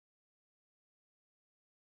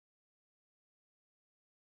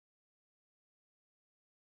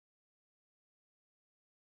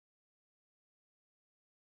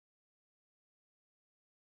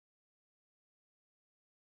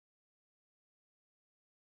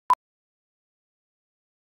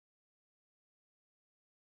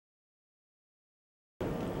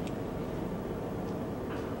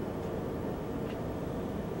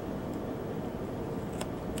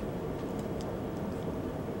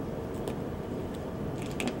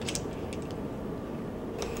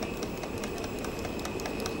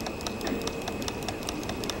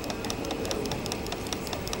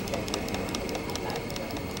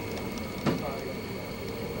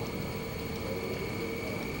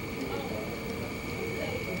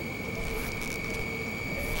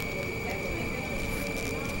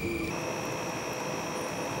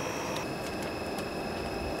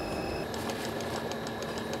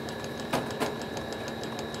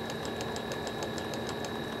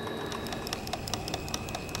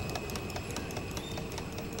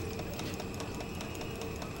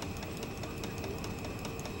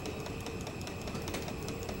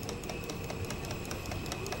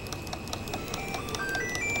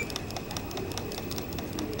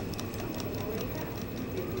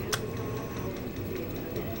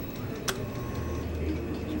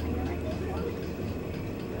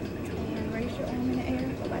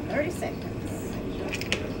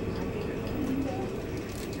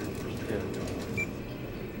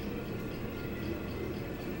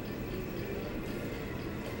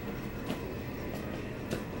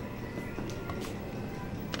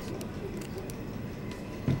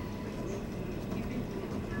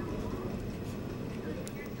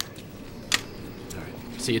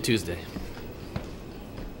See you Tuesday.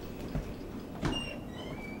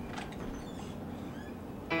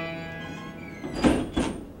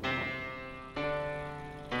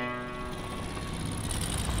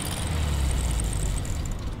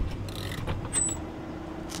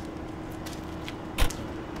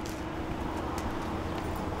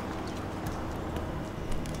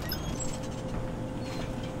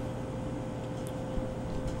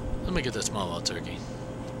 Let me get that small wild turkey.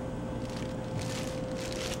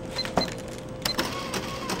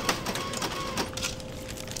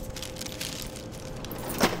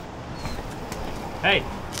 Hey!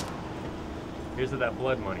 Here's that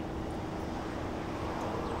blood money.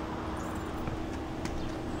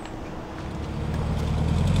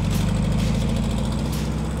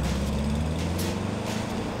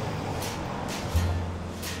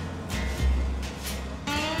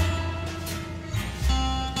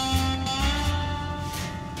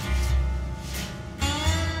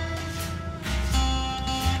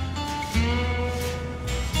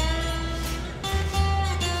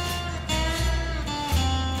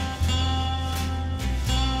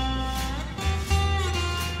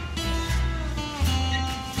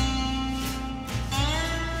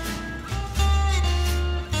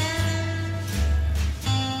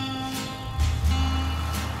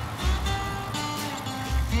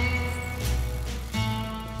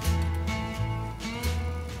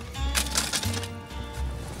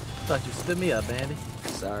 Thought you stood me up, Andy.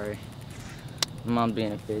 Sorry. Mom's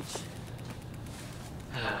being a bitch.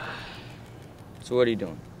 So what are you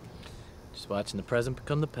doing? Just watching the present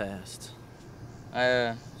become the past.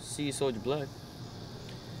 I see you sold your blood.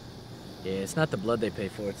 Yeah, it's not the blood they pay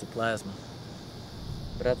for, it's the plasma.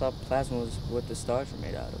 But I thought plasma was what the stars were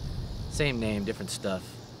made out of. Same name, different stuff.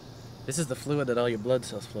 This is the fluid that all your blood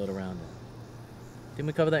cells float around in. Didn't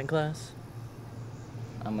we cover that in class?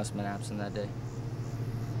 I must have been absent that day.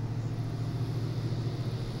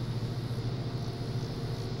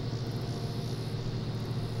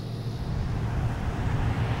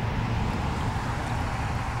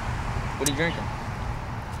 What are you drinking?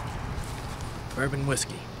 Bourbon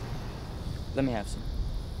whiskey. Let me have some.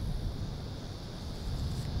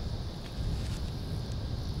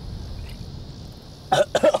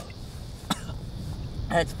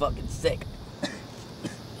 That's fucking sick.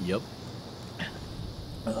 Yep.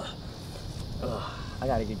 I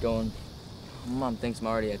gotta get going. Mom thinks I'm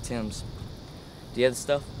already at Tim's. Do you have the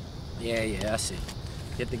stuff? Yeah, I see.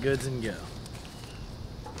 Get the goods and go.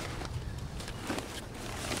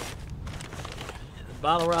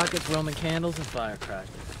 Bottle rockets, Roman candles, and firecrackers.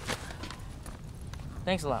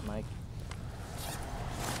 Thanks a lot, Mike.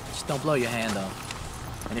 Just don't blow your hand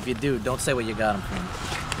off. And if you do, don't say where you got them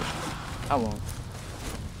from. I won't.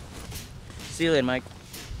 See you later, Mike.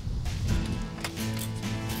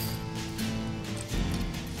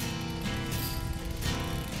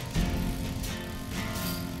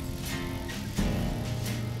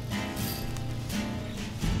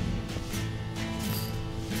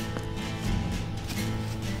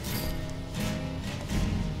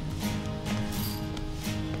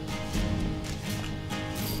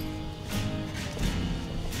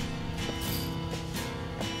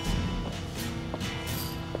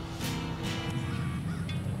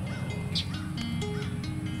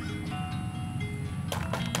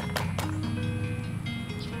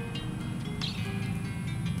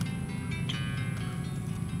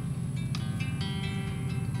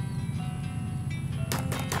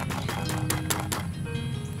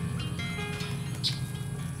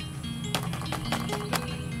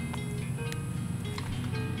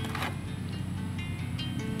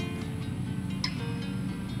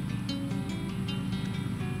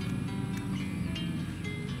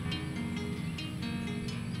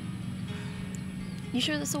 You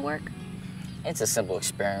sure this will work? It's a simple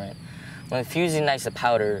experiment. When the fuse ignites the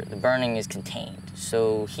powder, the burning is contained.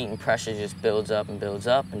 So heat and pressure just builds up until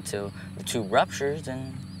the tube ruptures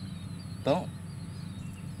and boom.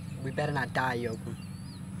 We better not die, Yokum.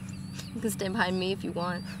 You can stand behind me if you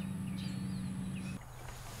want.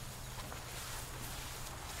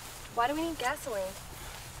 Why do we need gasoline?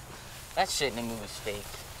 That shit in the movie is fake.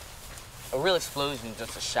 A real explosion is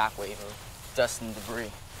just a shockwave of dust and debris.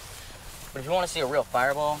 But if you want to see a real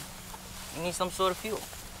fireball, you need some sort of fuel.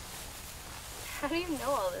 How do you know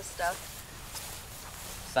all this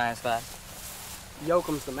stuff? Science class.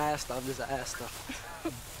 Yokum's the master of this ass stuff.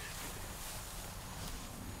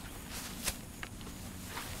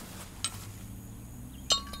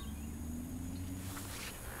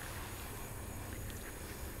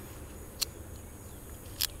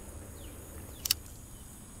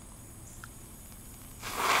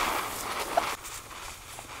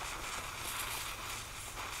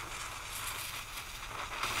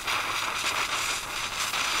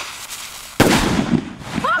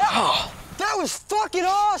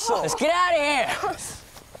 hustle. Let's get out of here.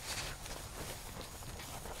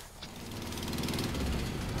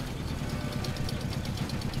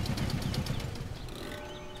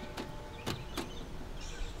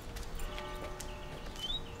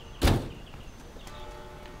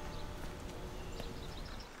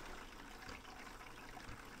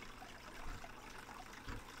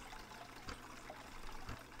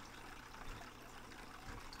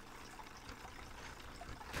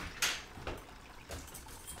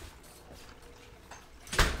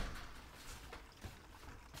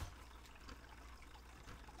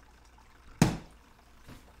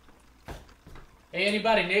 Hey,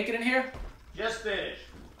 anybody naked in here? Just finished.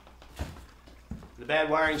 The bad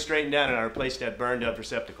wiring straightened out and I replaced that burned up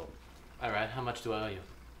receptacle. All right, how much do I owe you?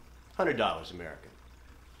 $100 American.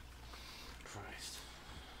 Christ.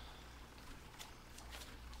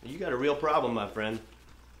 You got a real problem, my friend.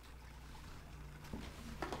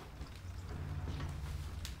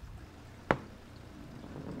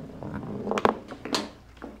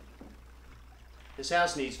 This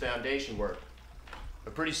house needs foundation work.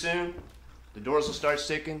 But pretty soon, the doors will start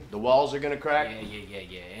sticking, the walls are gonna crack.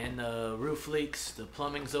 Yeah. And the roof leaks, the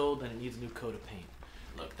plumbing's old, and it needs a new coat of paint.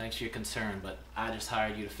 Look, thanks for your concern, but I just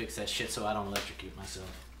hired you to fix that shit so I don't electrocute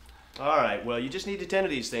myself. All right, well, you just need to tend to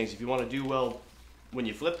these things if you want to do well when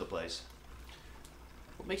you flip the place.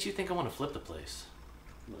 What makes you think I want to flip the place?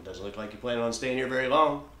 Well, it doesn't look like you're planning on staying here very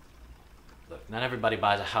long. Look, not everybody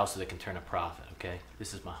buys a house so they can turn a profit, okay?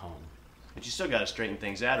 This is my home. But you still got to straighten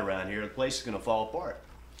things out around here. The place is going to fall apart.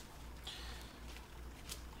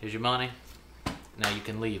 Here's your money. Now you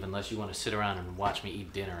can leave unless you want to sit around and watch me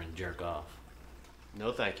eat dinner and jerk off.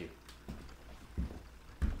 No, thank you.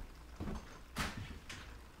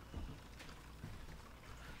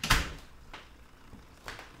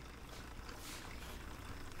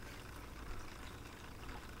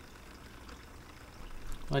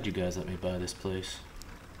 Why'd you guys let me buy this place?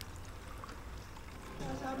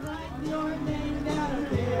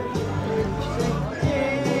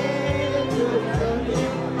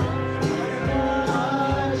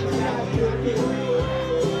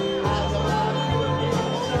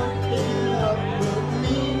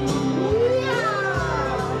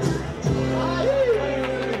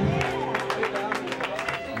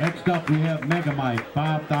 Next up, we have Megamite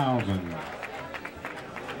 5000.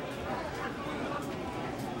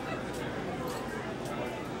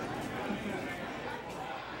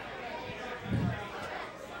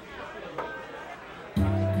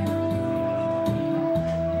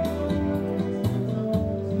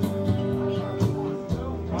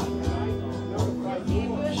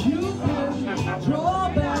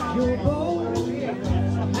 Draw back your bow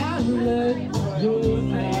and let your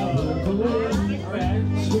arrow go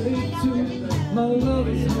straight to my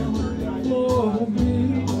lover's home for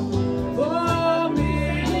me, for me.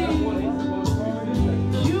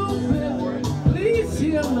 Cupid, please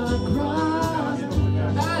hear my cry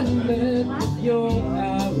and let your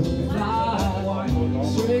arrow fly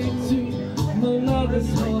straight to my lover's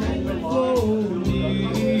home for me.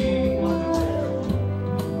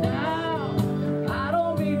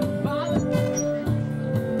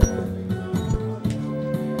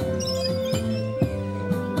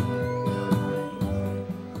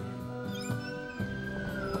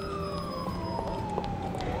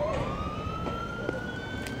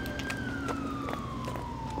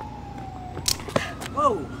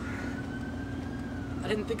 Whoa! I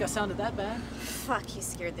didn't think I sounded that bad. Fuck, you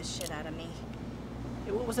scared the shit out of me.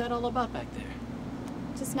 Hey, what was that all about back there?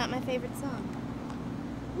 Just not my favorite song.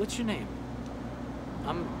 What's your name?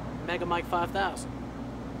 I'm Mega Mike 5000.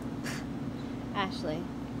 Ashley,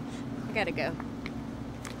 I gotta go.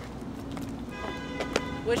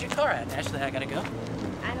 Where's your car at, Ashley? I gotta go.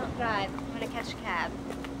 I don't drive. I'm gonna catch a cab.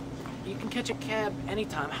 You can catch a cab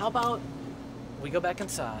anytime. How about we go back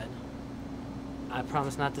inside? I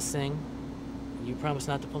promise not to sing. You promise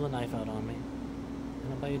not to pull a knife out on me.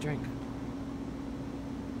 And I'll buy you a drink.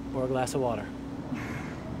 Or a glass of water.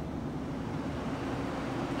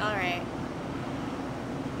 All right.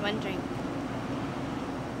 One drink.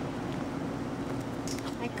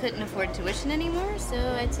 I couldn't afford tuition anymore, so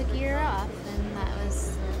I took a year off, and that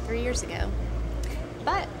was 3 years ago.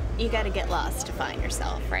 But you gotta get lost to find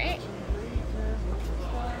yourself, right?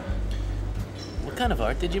 What kind of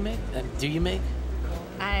art did you make? Do you make?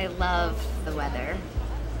 I love the weather.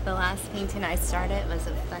 The last painting I started was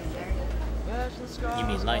of thunder. You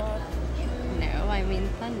mean lightning? No, I mean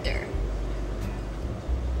thunder.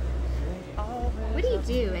 What do you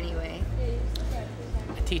do anyway?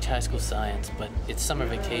 I teach high school science, but it's summer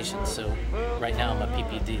vacation, so right now I'm a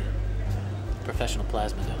PPD, professional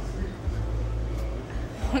plasma donor.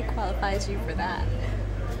 What qualifies you for that?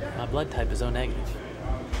 My blood type is O negative.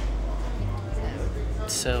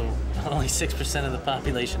 So only 6% of the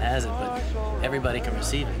population has it, but everybody can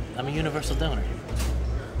receive it. I'm a universal donor.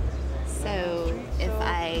 So if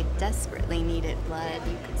I desperately needed blood,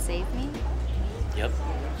 you could save me? Yep.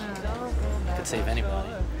 Could save anybody.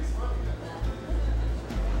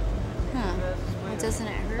 Huh. Well, doesn't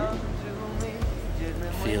it hurt?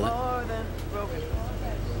 Feel it.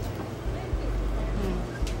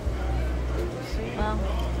 Well,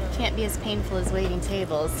 can't be as painful as waiting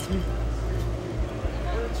tables.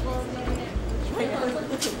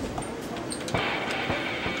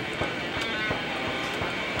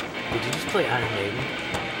 Did you just play Iron Maiden?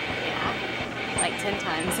 Yeah, like 10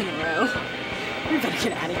 times in a row. We better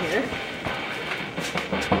get out of here.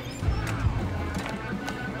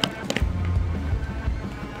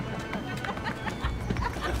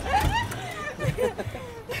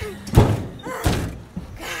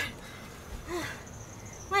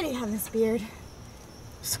 Why do you have this beard?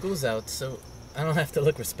 School's out, so I don't have to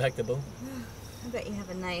look respectable. I bet you have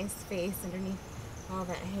a nice face underneath all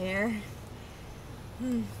that hair.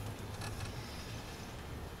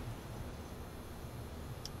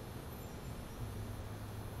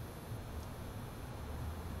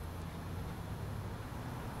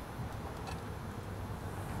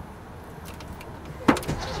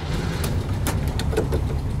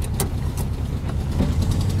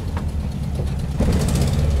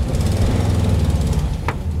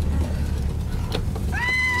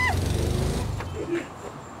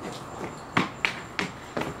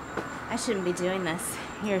 I shouldn't be doing this.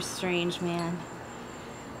 You're a strange man.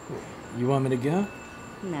 You want me to go?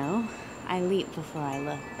 No, I leap before I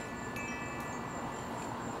look.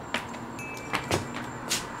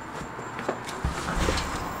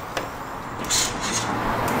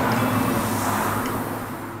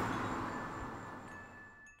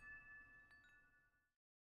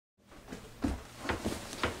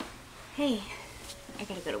 Hey, I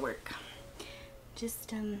gotta go to work.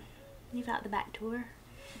 Just, leave out the back door.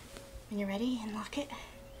 When you're ready, and lock it.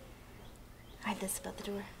 Hide this above the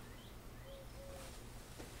door.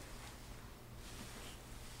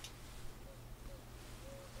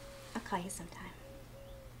 I'll call you sometime.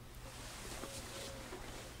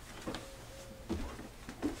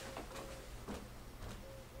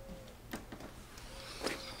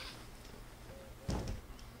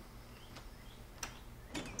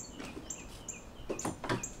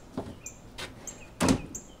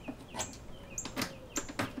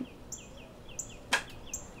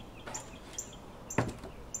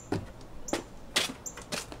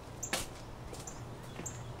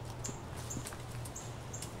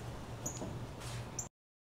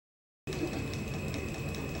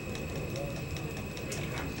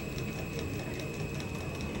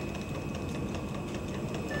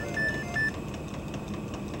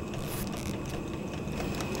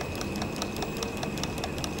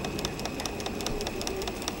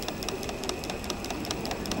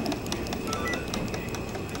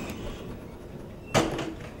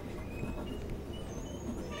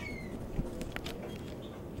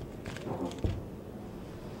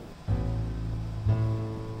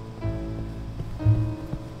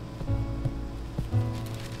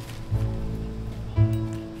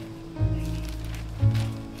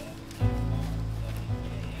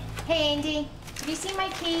 Hey, Andy, have you seen my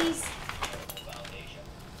keys?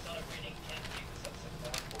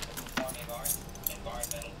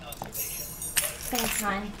 Thanks,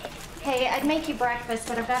 hon. Hey, I'd make you breakfast,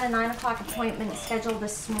 but I've got a 9 o'clock appointment scheduled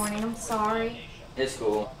this morning. I'm sorry. It's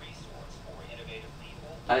cool.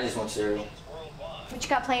 I just want cereal. What you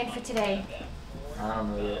got planned for today? I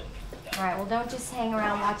don't know yet. All right, well, don't just hang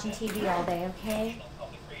around watching TV all day, okay?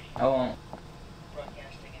 I won't.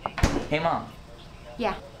 Hey, Mom.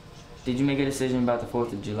 Yeah. Did you make a decision about the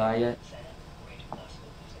 4th of July yet?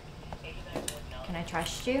 Can I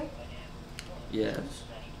trust you? Yes.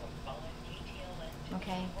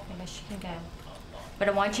 Okay, I guess you can go. But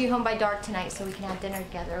I want you home by dark tonight so we can have dinner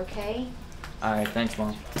together, okay? Alright, thanks,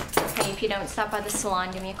 Mom. Hey, if you don't stop by the salon,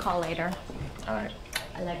 give me a call later. Alright.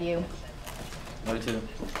 I love you. Love you too.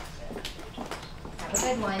 Have a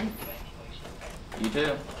good one. You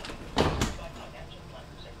too.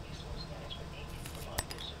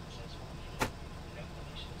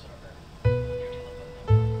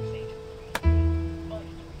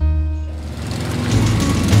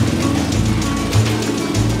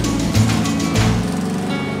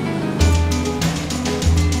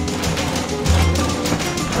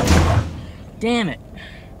 Damn it!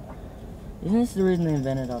 Isn't this the reason they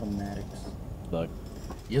invented automatics? Look,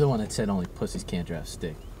 you're the one that said only pussies can't drive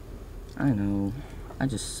stick. I know. I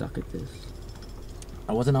just suck at this.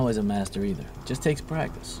 I wasn't always a master either. It just takes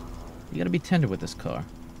practice. You gotta be tender with this car.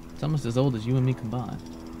 It's almost as old as you and me combined.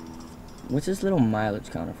 What's this little mileage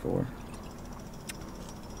counter for?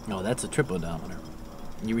 Oh, that's a trip odometer.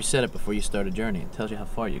 You reset it before you start a journey. It tells you how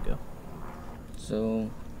far you go.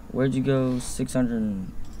 So, where'd you go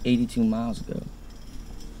 682 miles ago?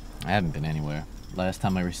 I haven't been anywhere. Last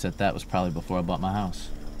time I reset that was probably before I bought my house.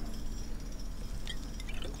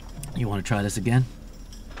 You want to try this again?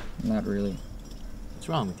 Not really. What's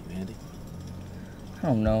wrong with you, Andy? I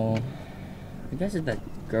don't know. I guess it's that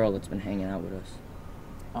girl that's been hanging out with us.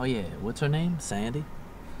 Oh yeah, what's her name? Sandy?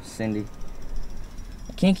 Cindy.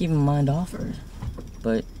 I can't keep my mind off her,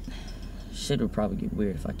 but shit would probably get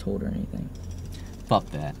weird if I told her anything. Fuck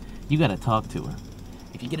that. You gotta talk to her.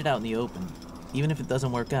 If you get it out in the open, even if it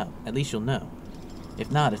doesn't work out, at least you'll know. If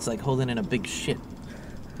not, it's like holding in a big shit.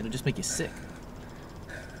 It'll just make you sick.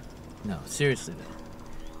 No, seriously though.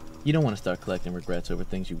 You don't want to start collecting regrets over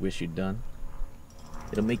things you wish you'd done.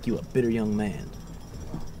 It'll make you a bitter young man.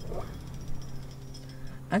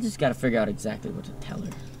 I just gotta figure out exactly what to tell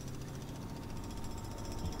her.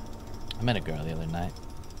 I met a girl the other night.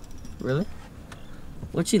 Really?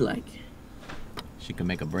 What's she like? She can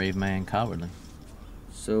make a brave man cowardly.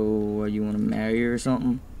 So, you wanna marry her or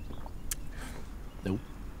something? Nope.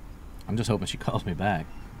 I'm just hoping she calls me back.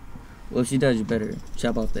 Well, if she does, you better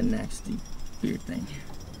chop off that nasty beard thing.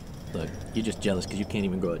 Look, you're just jealous because you can't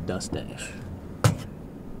even grow a mustache.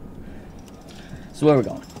 So where are we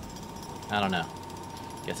going? I don't know.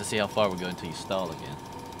 Guess to see how far we go until you stall again.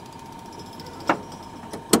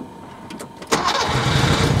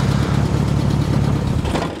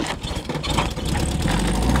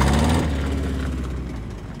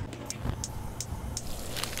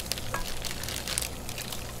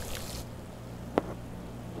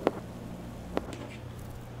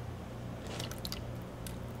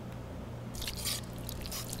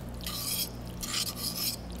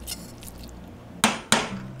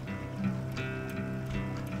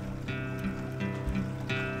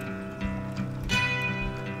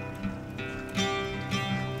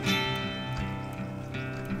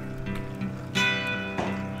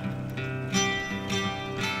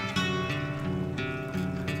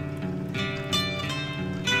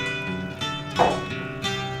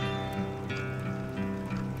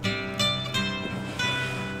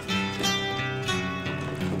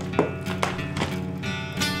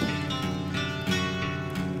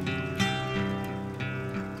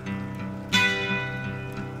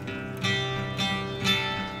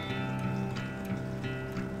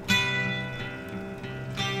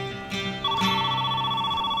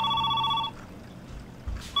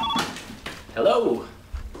 Hello?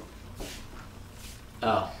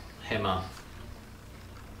 Oh, hey Mom.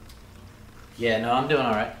 Yeah, no, I'm doing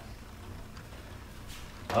alright.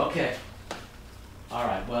 Okay.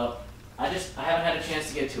 Alright, well, I haven't had a chance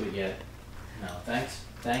to get to it yet. No, thanks.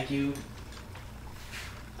 Thank you.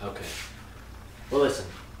 Okay. Well, listen,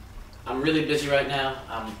 I'm really busy right now.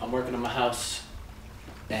 I'm working on my house,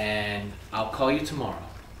 and I'll call you tomorrow.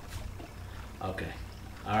 Okay.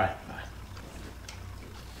 Alright, bye.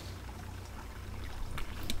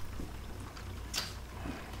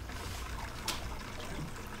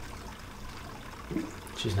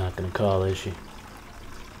 She's not gonna call, is she?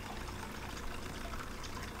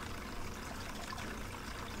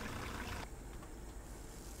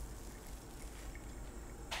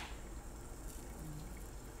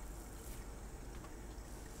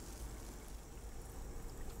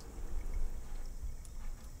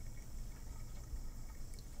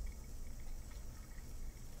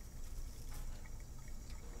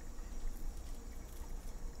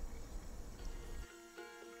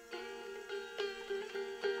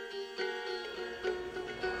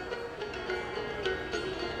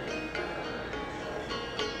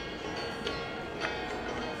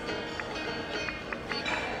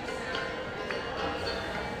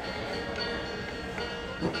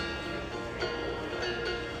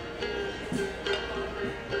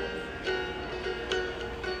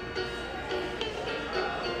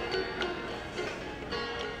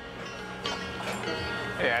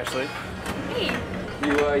 Hey, Ashley.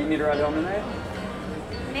 Hey, You need a ride home tonight?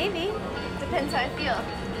 maybe. Depends how I feel.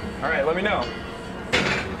 All right, let me know.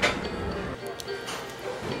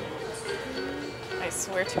 I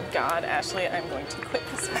swear to God, Ashley, I'm going to quit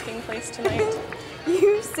this fucking place tonight.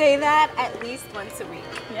 You say that at least once a week.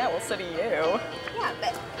 Yeah, well, so do you. Yeah,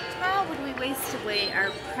 but how would we waste away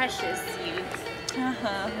our precious youth?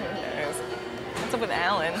 Uh-huh, who knows? What's up with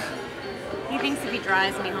Alan? He thinks if he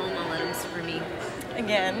drives me home, I'll let him screw me.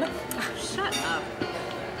 Again? Oh, shut up.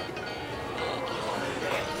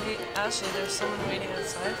 Hey, Ashley, there's someone waiting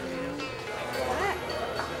outside for you. What?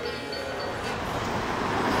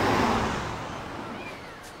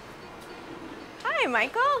 Hi,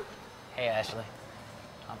 Michael. Hey, Ashley.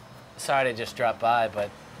 Sorry to just drop by,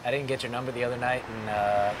 but I didn't get your number the other night, and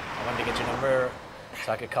I wanted to get your number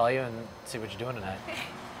so I could call you and see what you're doing tonight.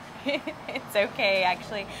 It's okay,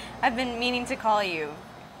 actually. I've been meaning to call you.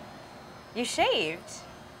 You shaved.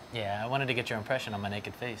 Yeah, I wanted to get your impression on my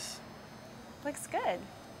naked face. Looks good.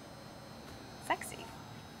 Sexy.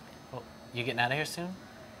 Well, you getting out of here soon?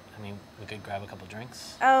 I mean, we could grab a couple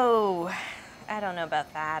drinks. Oh, I don't know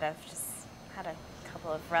about that. I've just had a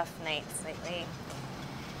couple of rough nights lately.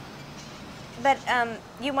 But,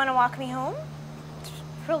 you want to walk me home? It's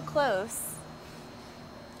real close.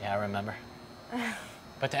 Yeah, I remember.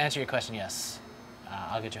 But to answer your question, yes.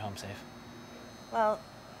 I'll get you home safe. Well,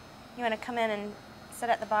 you want to come in and sit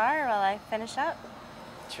at the bar while I finish up?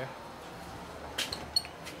 Sure.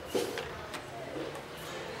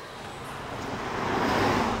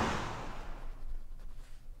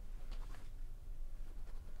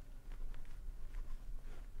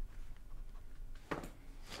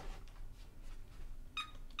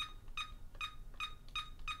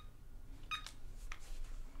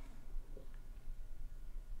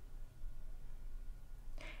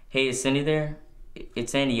 Hey, is Cindy there?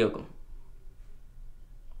 It's Andy Yoakum.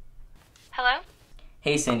 Hello?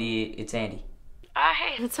 Hey, Cindy, it's Andy.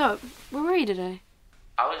 Hey. What's up? Where were you today?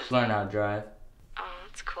 I was just learning how to drive. Oh,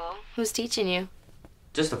 that's cool. Who's teaching you?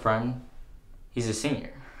 Just a friend. He's a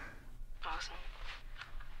senior. Awesome.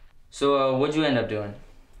 So, what'd you end up doing?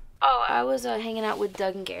 Oh, I was hanging out with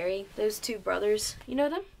Doug and Gary, those two brothers. You know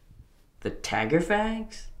them? The Tagger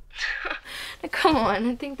Fags? Now, come on,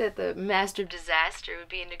 I think that the master of disaster would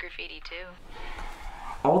be into graffiti too.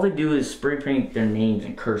 All they do is spray paint their names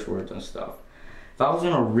and curse words and stuff. If I was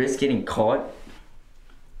gonna risk getting caught,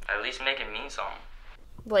 at least make it mean something.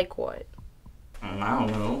 Like what? I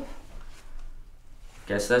don't know.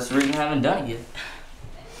 Guess that's the reason I haven't done it yet.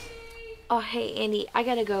 Oh, hey, Andy, I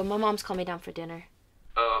gotta go. My mom's calling me down for dinner.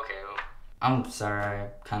 Oh, okay. Well, I'm sorry I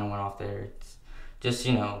kind of went off there. It's just,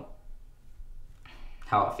 you know,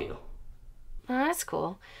 how I feel. Oh, that's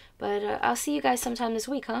cool. But I'll see you guys sometime this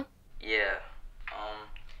week, huh? Yeah.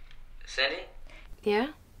 Sandy? Yeah?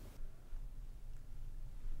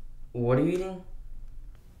 What are you eating?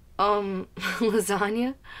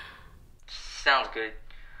 Lasagna? Sounds good.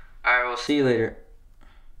 Alright, we'll see you later.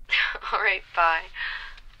 Alright, bye.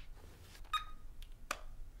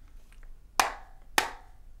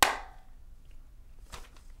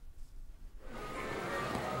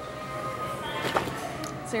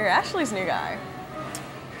 So you're Ashley's new guy?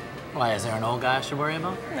 Why, is there an old guy I should worry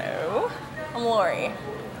about? No. I'm Lori.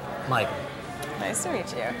 Michael. Nice to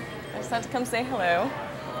meet you. I just had to come say hello.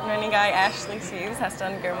 And any guy Ashley sees has to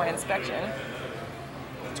undergo my inspection.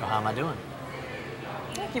 So how am I doing?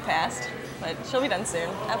 I think you passed, but she'll be done soon.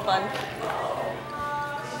 Have fun.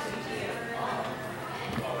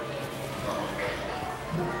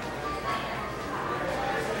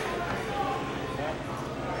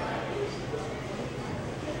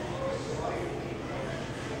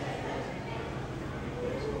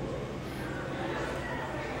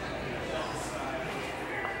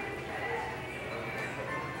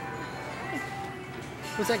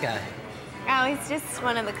 Who's that guy? Oh, he's just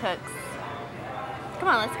one of the cooks. Come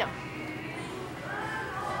on, let's go.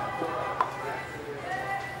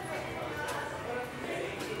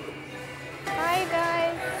 Hi,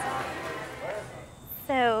 guys.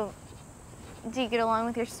 So, do you get along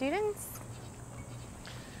with your students?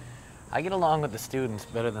 I get along with the students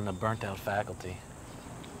better than the burnt-out faculty.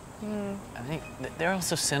 I think they're all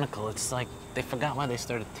so cynical. It's like they forgot why they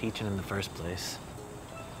started teaching in the first place.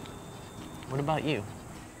 What about you?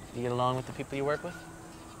 Do you get along with the people you work with?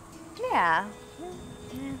 Yeah.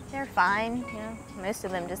 They're fine. You know, most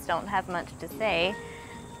of them just don't have much to say.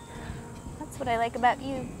 That's what I like about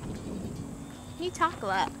you. You talk a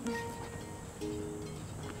lot.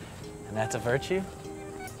 And that's a virtue?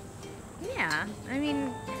 Yeah. I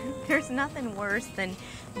mean, there's nothing worse than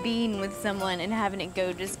being with someone and having it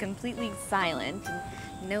go just completely silent and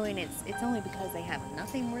knowing it's only because they have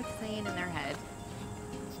nothing worth saying in their head.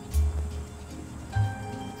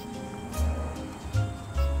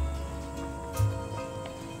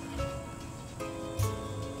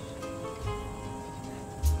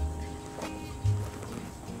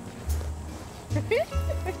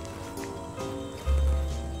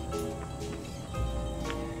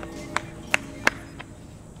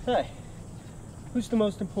 Hey, who's the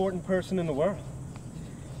most important person in the world?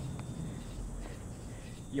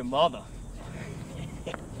 Your mother.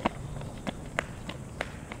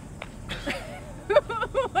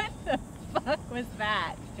 What the fuck was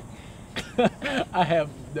that? I have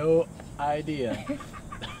no idea.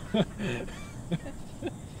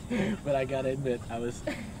 But I gotta admit, I was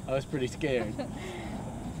pretty scared.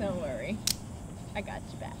 Don't worry. I got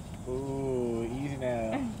you back. Ooh, easy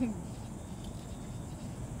now.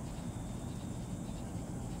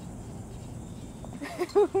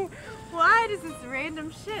 Why does this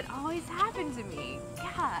random shit always happen to me?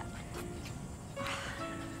 God.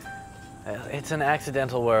 It's an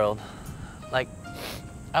accidental world. Like,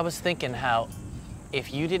 I was thinking how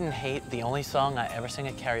if you didn't hate the only song I ever sing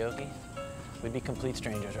at karaoke, we'd be complete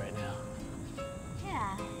strangers right now.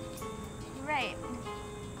 Yeah, you're right.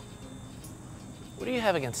 What do you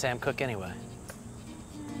have against Sam Cooke anyway?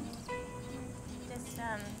 Just,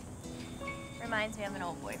 reminds me of an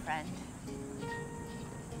old boyfriend.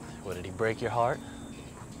 What, did he break your heart?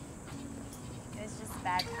 It was just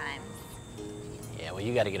bad times. Yeah, well,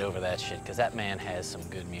 you gotta get over that shit, because that man has some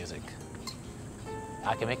good music.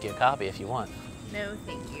 I can make you a copy if you want. No,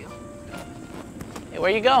 thank you. Hey,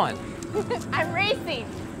 where you going? I'm racing.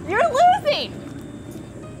 You're losing.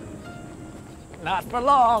 Not for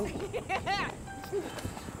long.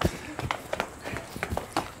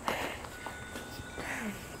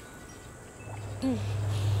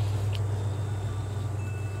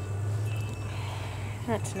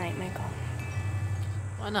 Not tonight, Michael.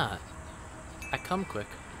 Why not? I come quick,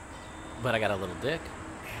 but I got a little dick.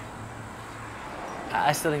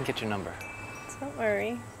 I still didn't get your number. Don't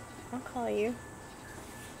worry. I'll call you.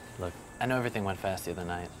 Look, I know everything went fast the other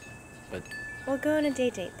night, but... We'll go on a day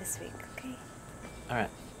date this week, okay? All right.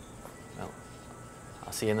 Well,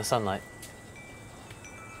 I'll see you in the sunlight.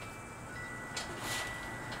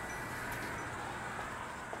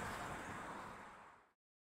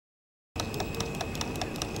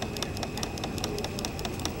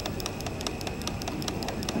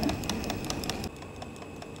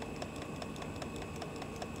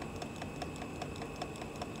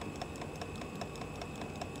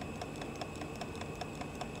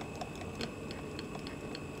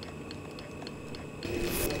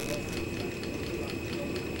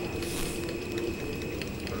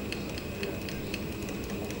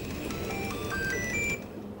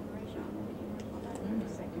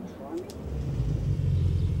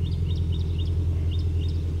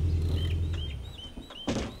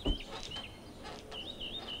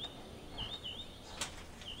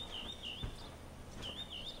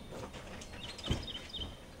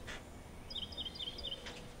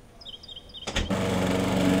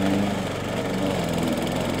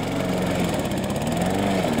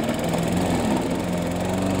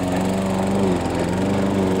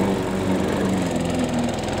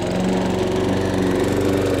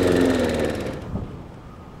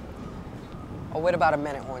 I'll wait about a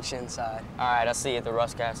minute once you're inside. All right, I'll see you at the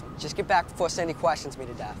Rust Castle. Just get back before Cindy questions me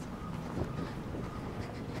to death.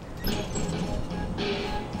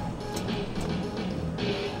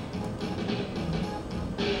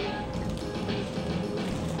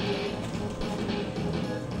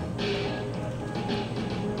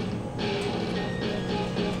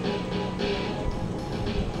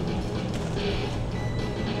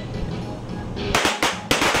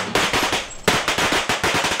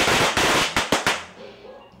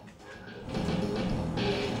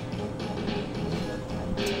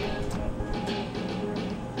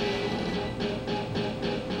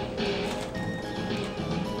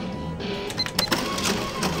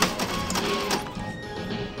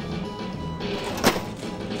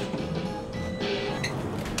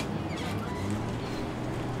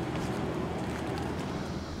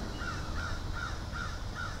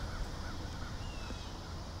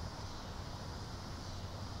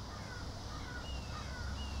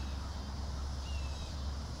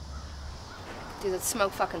 Dude, that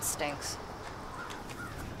smoke fucking stinks.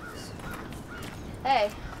 Hey.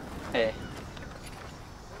 Hey,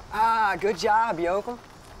 Ah, good job, Yoakum.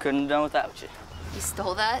 couldn't have done without you. You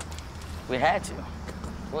stole that? We had to. You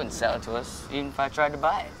wouldn't sell it to us, even if I tried to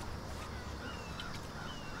buy it.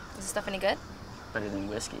 Is this stuff any good? Better than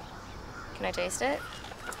whiskey. Can I taste it?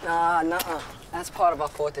 Nah, nuh-uh. That's part of our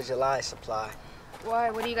 4th of July supply. Why?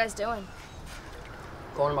 What are you guys doing?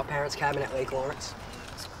 Going to my parents' cabin at Lake Lawrence.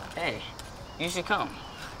 Hey, you should come.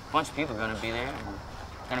 A bunch of people are gonna be there.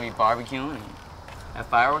 And gonna be barbecuing and have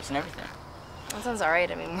fireworks and everything. That sounds all right.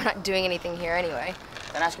 I mean, we're not doing anything here anyway.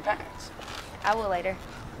 Then ask your parents. I will later.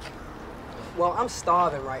 Well, I'm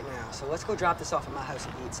starving right now, so let's go drop this off at my house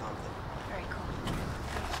and eat something. All right, cool.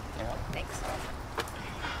 Yeah. Thanks.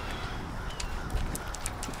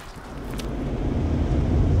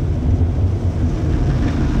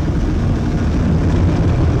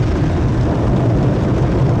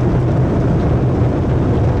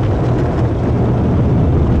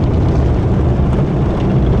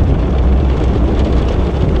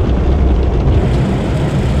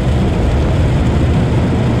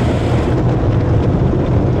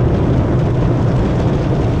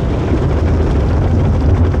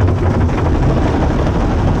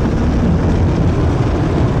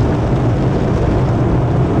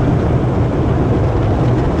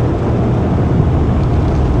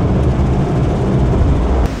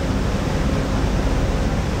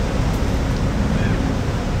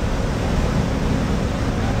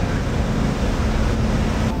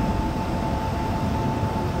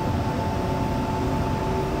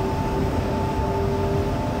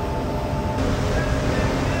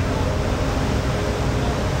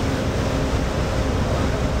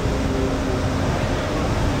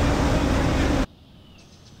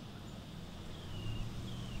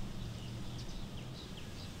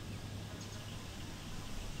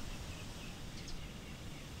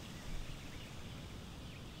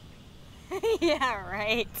 Yeah,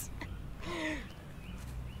 right.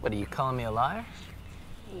 What, are you calling me a liar?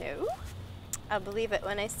 No. I'll believe it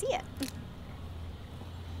when I see it.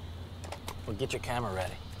 Well, get your camera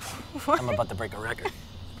ready. I'm about to break a record.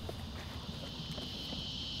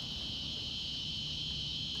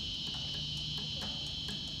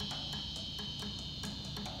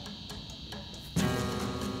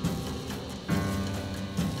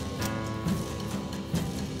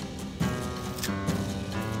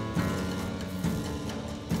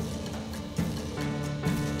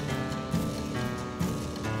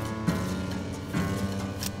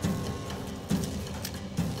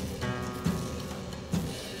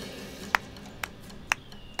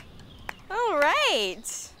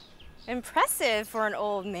 Impressive for an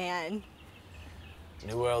old man.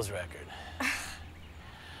 New world's record.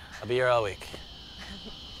 I'll be here all week.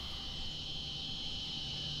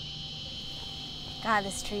 God,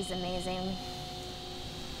 this tree's amazing. You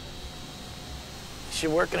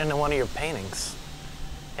should work it into one of your paintings.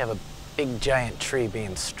 You have a big giant tree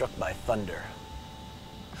being struck by thunder.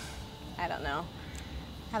 I don't know.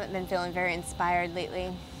 Haven't been feeling very inspired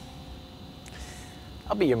lately.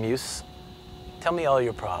 I'll be your muse. Tell me all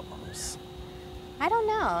your problems. I don't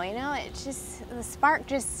know, you know, it just, the spark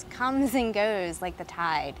just comes and goes like the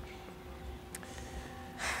tide.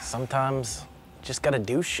 Sometimes you just gotta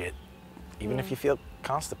do shit, even if you feel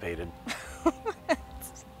constipated.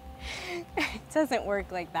 It doesn't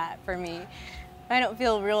work like that for me. If I don't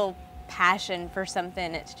feel real passion for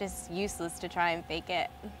something, it's just useless to try and fake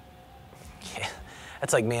it. Yeah,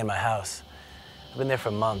 that's like me in my house. I've been there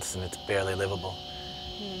for months and it's barely livable.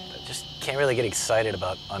 I just can't really get excited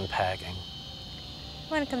about unpacking.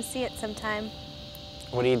 I want to come see it sometime.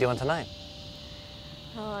 What are you doing tonight?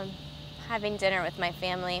 Oh, I'm having dinner with my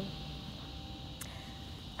family.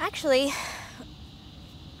 Actually,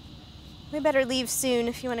 we better leave soon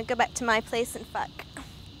if you want to go back to my place and fuck.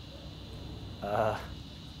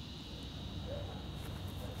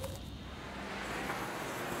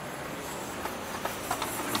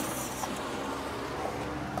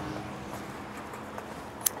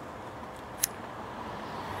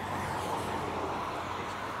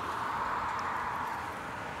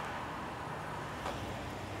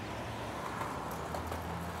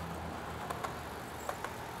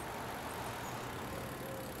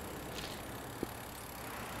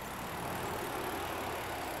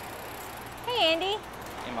 Hey, Andy.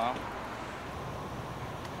 Hey, Mom.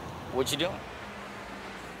 What you doing?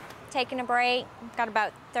 Taking a break. Got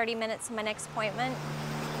about 30 minutes to my next appointment.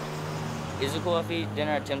 Is it cool if we eat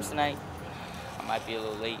dinner at Tim's tonight? I might be a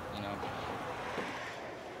little late, you know.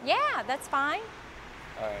 Yeah, that's fine.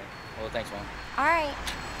 All right. Well, thanks, Mom. All right.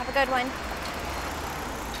 Have a good one.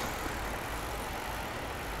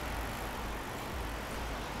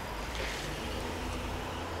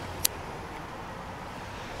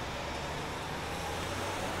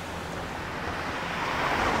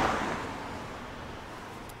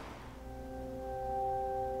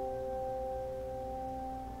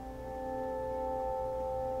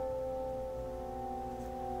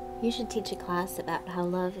 You should teach a class about how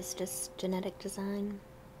love is just genetic design.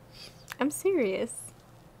 I'm serious.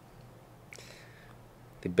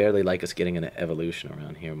 They barely like us getting into evolution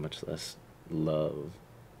around here, much less love.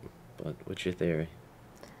 But what's your theory?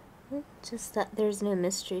 Just that there's no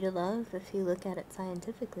mystery to love if you look at it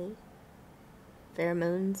scientifically.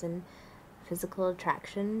 Pheromones and physical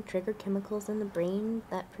attraction trigger chemicals in the brain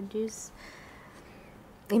that produce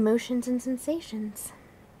emotions and sensations.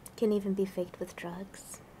 Can even be faked with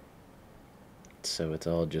drugs. So it's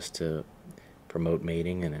all just to promote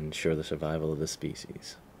mating and ensure the survival of the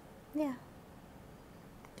species. Yeah.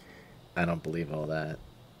 I don't believe all that.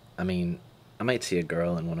 I mean, I might see a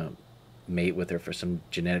girl and want to mate with her for some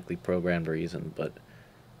genetically programmed reason, but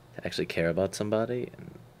to actually care about somebody and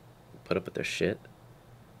put up with their shit,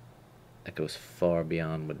 that goes far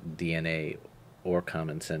beyond what DNA or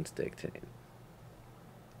common sense dictate.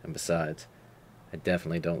 And besides, I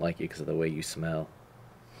definitely don't like you because of the way you smell.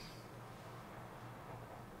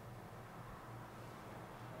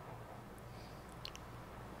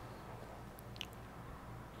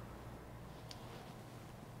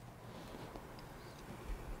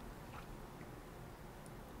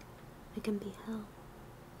 It can be hell.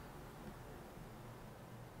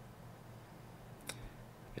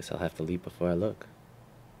 Guess I'll have to leap before I look.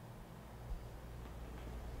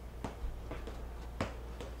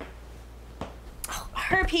 Oh,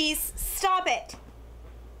 herpes, stop it!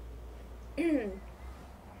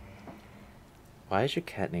 Why is your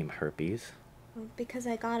cat named Herpes? Well, because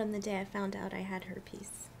I got him the day I found out I had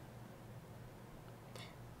herpes.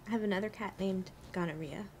 I have another cat named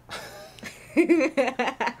Gonorrhea.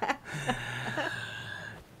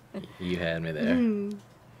 You had me there.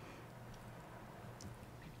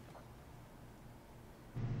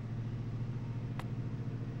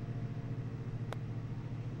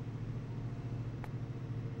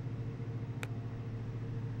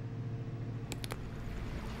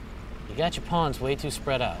 You got your pawns way too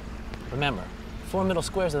spread out. Remember, 4 middle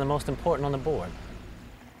squares are the most important on the board.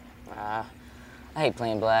 I hate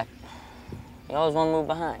playing black. You always want to move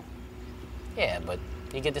behind. Yeah, but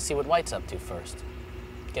you get to see what white's up to first.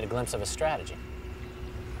 Get a glimpse of his strategy.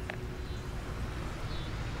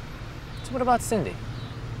 So what about Cindy?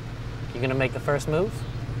 You gonna make the first move,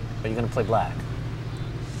 or you gonna play black?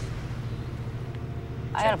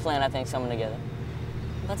 I got a plan, I think, something together.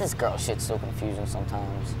 But this girl shit's so confusing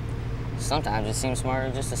sometimes. Sometimes it seems smarter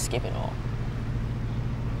just to skip it all.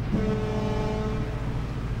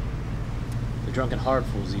 The drunken heart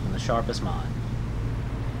fools even the sharpest mind.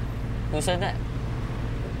 Who said that?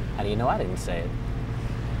 How do you know I didn't say it?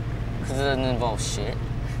 Because it doesn't involve shit.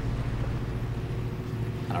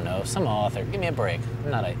 I don't know, some author. Give me a break.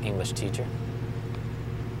 I'm not an English teacher.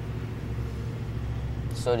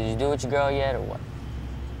 So did you do with your girl yet, or what?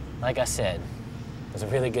 Like I said, it was a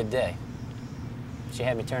really good day. She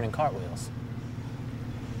had me turning cartwheels.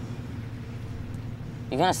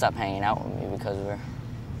 You're gonna stop hanging out with me because of her.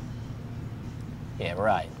 Yeah,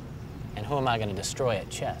 right. And who am I gonna destroy at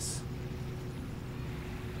chess?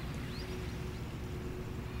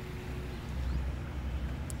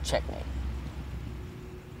 Checkmate.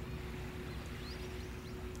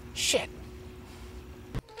 Shit.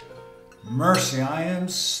 Mercy, I am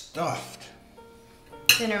stuffed.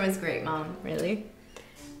 Dinner was great, Mom. Really?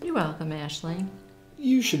 You're welcome, Ashley.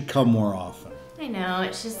 You should come more often. I know,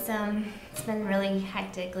 it's just, it's been really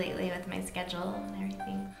hectic lately with my schedule and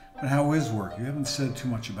everything. And how is work? You haven't said too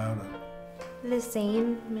much about it. The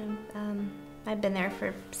same. I've been there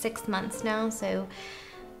for 6 months now, so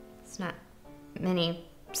it's not many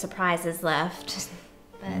surprises left.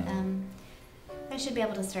 But, I should be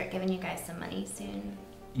able to start giving you guys some money soon.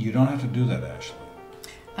 You don't have to do that, Ashley.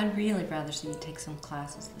 I'd really rather see you take some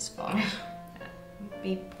classes this fall. It'd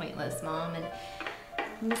be pointless, Mom. And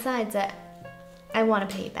besides, I want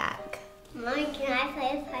to pay you back. Mommy, can I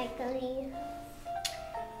play Parkley?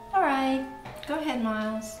 All right. Go ahead,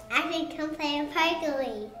 Miles. I can come play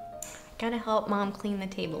Parkley. Gotta help Mom clean the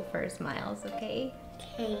table first, Miles, okay?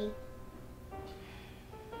 Okay.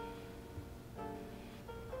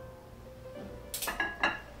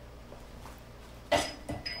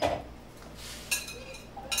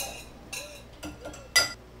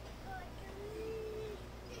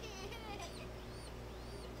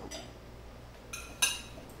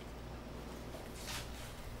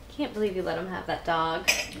 Can't believe you let him have that dog.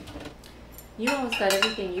 You always got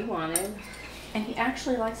everything you wanted, and he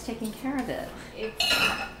actually likes taking care of it.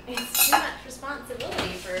 It's too much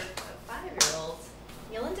responsibility for a 5-year-old.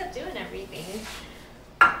 You'll end up doing everything.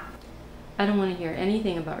 I don't want to hear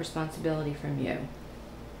anything about responsibility from you.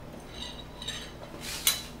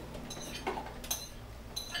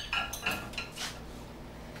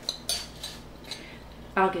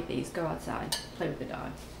 I'll get these. Go outside. Play with the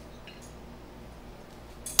dog.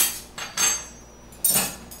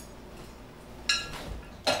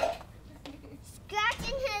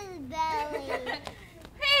 Scratching his belly.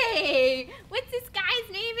 Hey, what's this guy's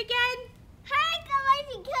name again?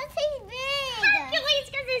 Hercules, because he's big. Hercules,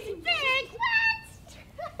 because he's big. What?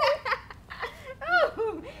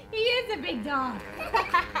 Oh, he is a big dog.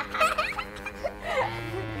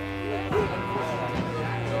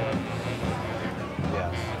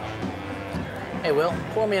 Hey, Will,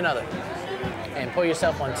 pour me another. And pour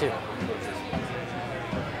yourself one, too.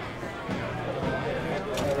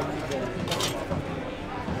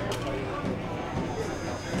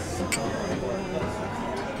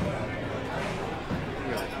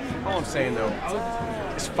 All I'm saying, though,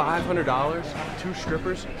 is $500 for 2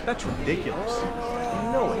 strippers? That's ridiculous.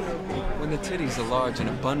 You know it. When the titties are large and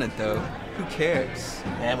abundant, though, who cares?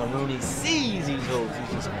 And when Rooney sees these hoes,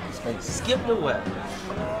 he's just gonna straight skip away.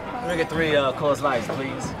 Let me get 3 Coors Lights,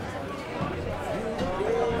 please.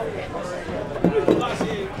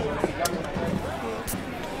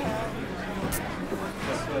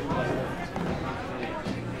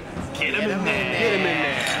 Get him in there. Get him in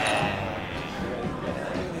there.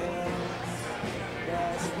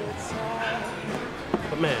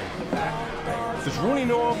 But man, does Rooney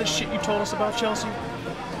know all this shit you told us about Chelsea?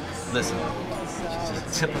 Listen, she's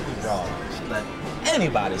just a typical broad. She let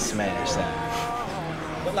anybody smash that.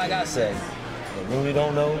 But like I said, what Rooney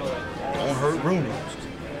don't know, don't hurt Rooney.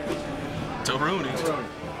 To Rooney. He's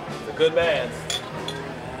a good man.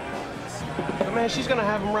 But man, she's gonna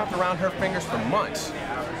have him wrapped around her fingers for months.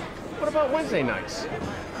 What about Wednesday nights?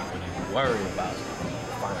 worry about it.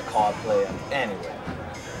 Find a card player anywhere.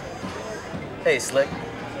 Hey, Slick,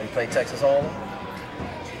 you play Texas Hold'em?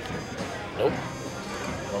 Nope.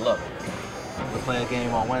 Well, look, we'll play a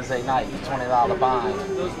game on Wednesday night, $20 bind.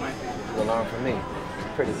 You'll learn from me.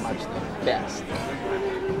 Pretty much the best.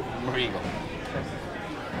 Regal.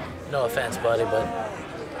 No offense, buddy, but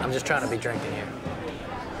I'm just trying to be drinking here.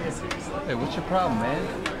 Hey, what's your problem, man?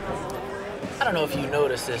 I don't know if you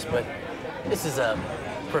noticed this, but this is a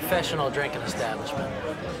professional drinking establishment.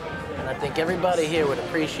 And I think everybody here would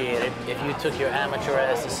appreciate it if you took your amateur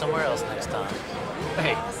asses somewhere else next time.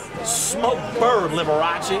 Hey, smoke bird,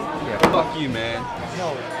 Liberace. Yeah, fuck you, man.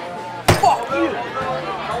 No. Fuck you!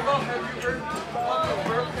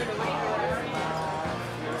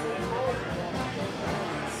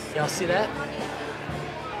 Y'all see that?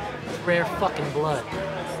 Rare fucking blood.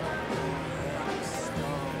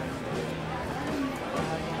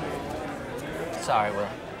 Sorry, Will.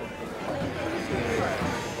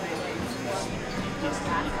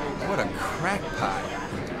 What a crackpot.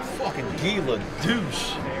 Fucking Gila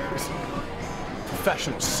douche.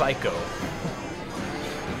 Professional psycho.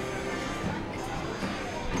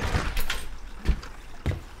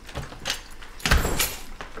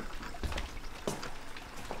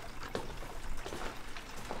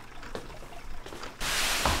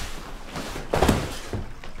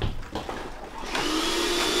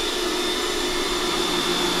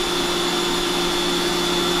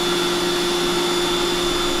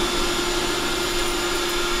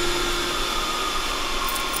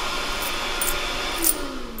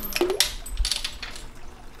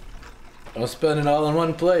 Don't spend it all in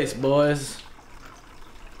one place, boys.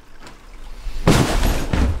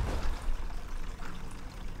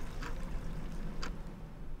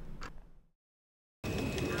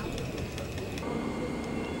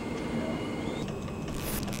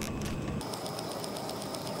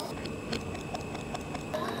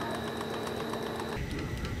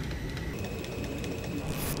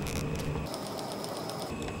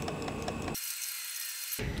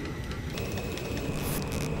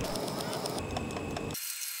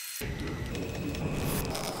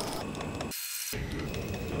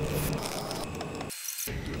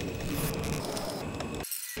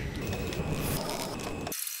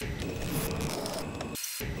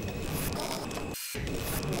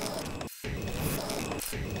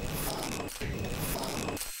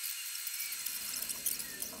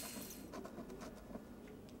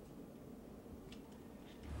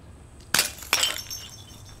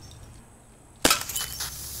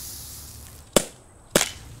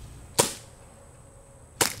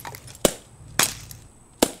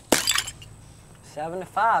 Seven to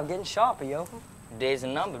 5, getting sharper, yo. Days are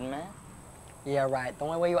numbered, man. Yeah, right. The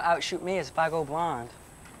only way you'll outshoot me is if I go blind.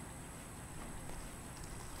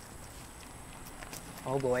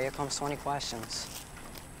 Oh boy, here comes 20 questions.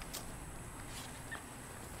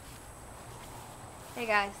 Hey,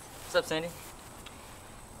 guys. What's up, Sandy?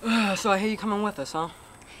 So I hear you coming with us, huh?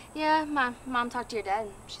 Yeah, my mom talked to your dad.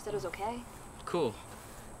 She said it was okay. Cool.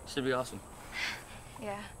 Should be awesome.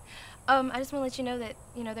 Yeah. I just want to let you know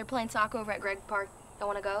that, they're playing soccer over at Gregg Park. Don't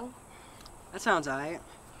want to go? That sounds all right.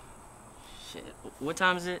 Shit. What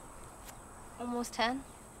time is it? Almost 10.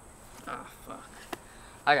 Ah, fuck.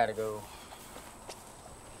 I gotta go.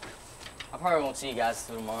 I probably won't see you guys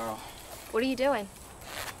till tomorrow. What are you doing?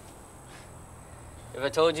 If I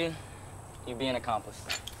told you, you'd be an accomplice.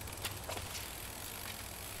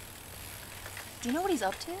 Do you know what he's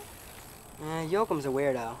up to? Yoakum's a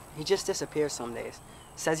weirdo. He just disappears some days.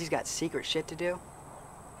 Says he's got secret shit to do,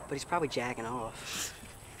 but he's probably jacking off.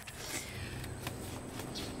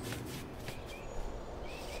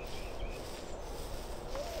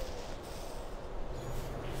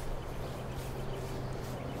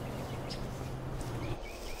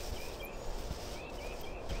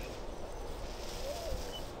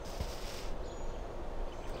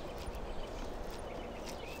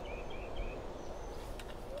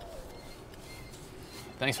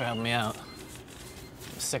 Thanks for helping me out.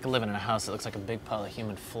 I'm sick of living in a house that looks like a big pile of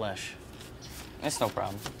human flesh. It's no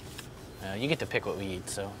problem. You get to pick what we eat,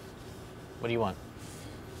 so what do you want?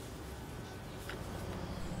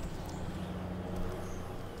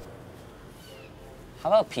 How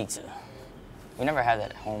about pizza? We never have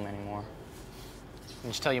that at home anymore.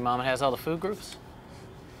 Didn't you tell your mom it has all the food groups?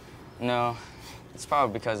 No, it's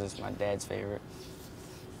probably because it's my dad's favorite.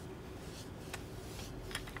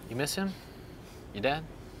 You miss him? Your dad?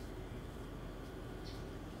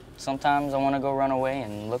 Sometimes I want to go run away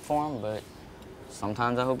and look for him, but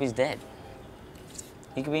sometimes I hope he's dead.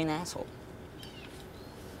 He could be an asshole.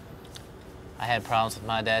 I had problems with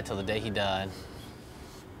my dad till the day he died.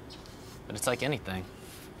 But it's like anything.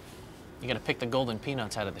 You gotta pick the golden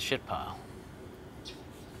peanuts out of the shit pile.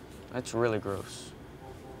 That's really gross.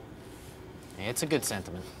 Yeah, it's a good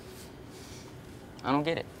sentiment. I don't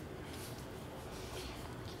get it.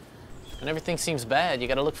 When everything seems bad, you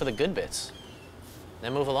gotta look for the good bits.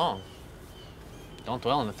 Then move along. Don't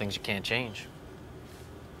dwell on the things you can't change.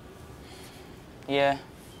 Yeah.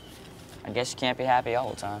 I guess you can't be happy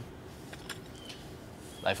all the time.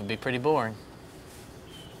 Life would be pretty boring.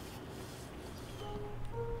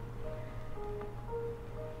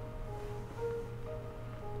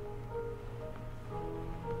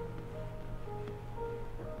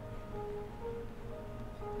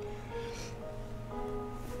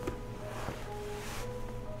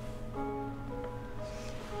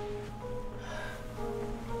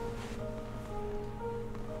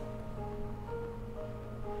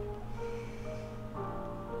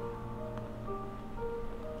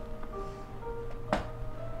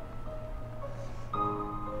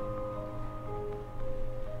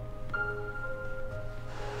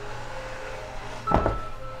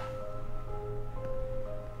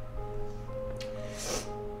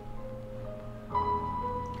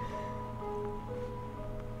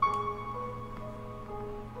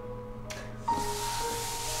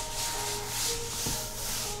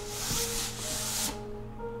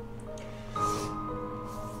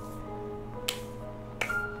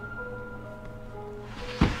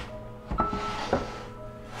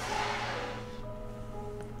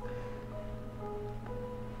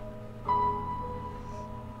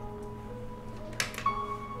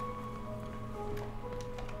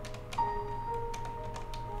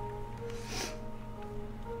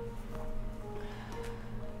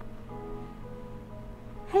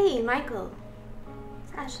 Hey, Michael.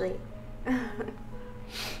 It's Ashley.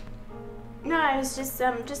 No, I was just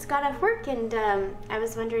got off work and I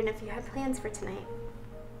was wondering if you had plans for tonight.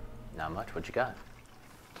 Not much. What you got?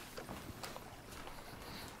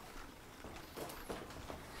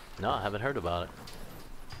 No, I haven't heard about it.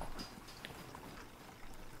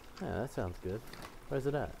 Yeah, that sounds good. Where's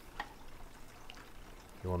it at?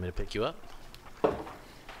 You want me to pick you up? Well,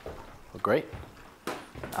 great.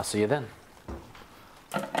 I'll see you then.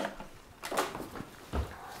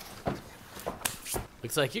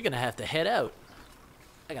 Looks like you're gonna have to head out.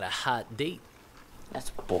 I got a hot date. That's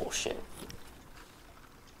bullshit.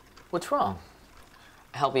 What's wrong?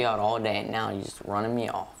 I help you out all day and now you're just running me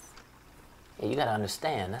off. Yeah, you gotta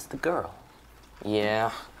understand, that's the girl.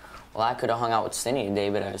 Yeah. Well, I could have hung out with Cindy today,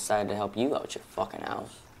 but I decided to help you out your fucking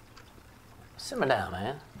house. Simmer down,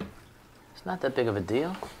 man. It's not that big of a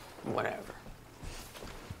deal. Whatever.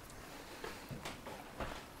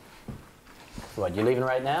 What, you leaving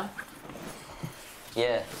right now?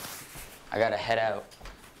 Yeah. I gotta head out.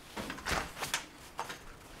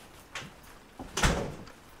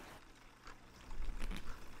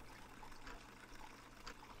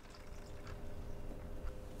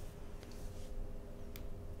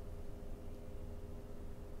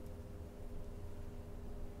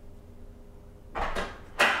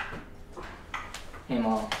 Hey,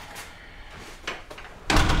 Mom.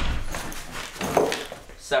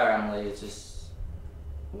 Sorry I'm late, it's just...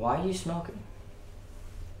 Why are you smoking?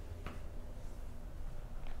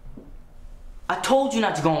 I told you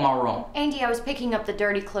not to go in my room. Andy, I was picking up the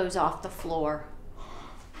dirty clothes off the floor.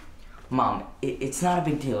 Mom, it's not a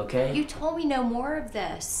big deal, okay? You told me no more of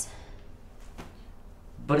this.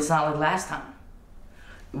 But it's not like last time.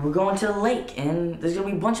 We're going to the lake, and there's gonna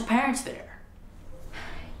be a bunch of parents there.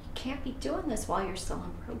 You can't be doing this while you're still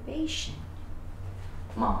on probation.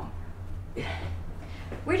 Mom.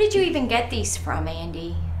 Where did you even get these from,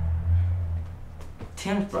 Andy?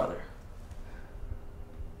 Tim's brother.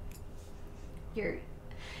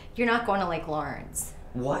 You're not going to Lake Lawrence.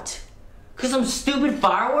 What? Because some stupid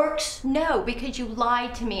fireworks? No, because you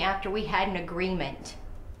lied to me after we had an agreement.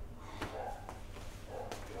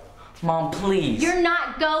 Mom, please. You're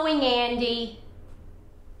not going, Andy.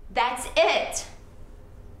 That's it.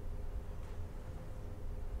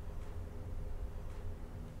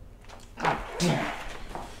 God damn it.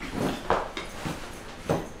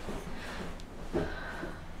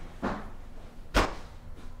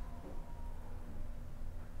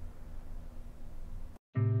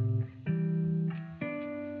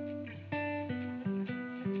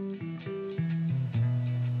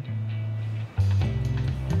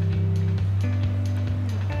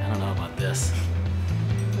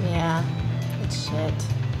 Yeah, it's shit.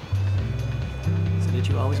 So did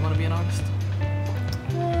you always want to be an artist?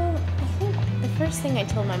 Well, I think the first thing I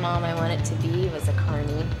told my mom I wanted to be was a carny.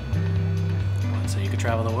 What, so you could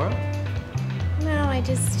travel the world? No, I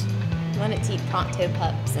just wanted to eat Pronto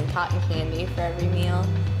Pups and cotton candy for every meal.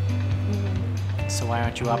 So why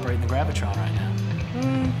aren't you operating the Gravitron right now?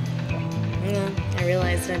 I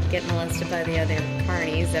realized I'd get molested by the other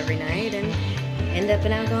carnies every night and end up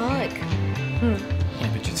an alcoholic. Yeah,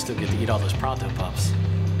 but you'd still get to eat all those pronto pups.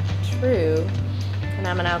 True. And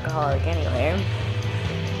I'm an alcoholic anyway.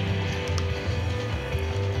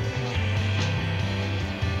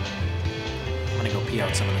 I'm gonna go pee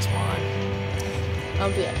out some of this wine.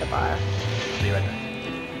 I'll be at the bar. I'll be right back.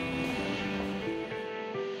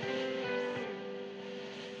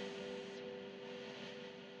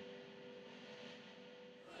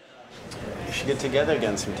 We should get together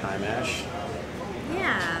again sometime, Ash.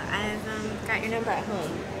 Yeah, I've got your number at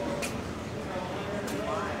home.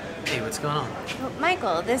 Hey, what's going on? Well,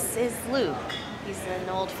 Michael, this is Luke. He's an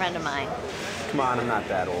old friend of mine. Come on, I'm not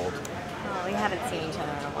that old. Oh, we haven't seen each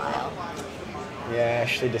other in a while. Yeah,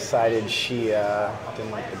 Ashley decided she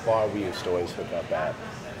didn't like the bar we used to always hook up at.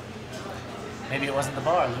 Maybe it wasn't the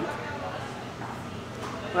bar, Luke.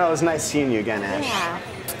 Well, it was nice seeing you again, Ash. Yeah.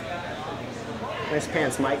 Nice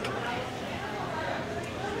pants, Mike.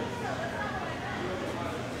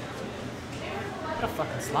 What a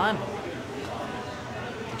fucking slime ball.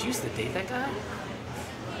 Did you used to date that guy?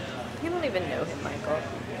 You don't even know him, Michael.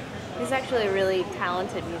 He's actually a really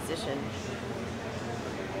talented musician.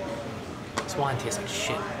 This wine tastes like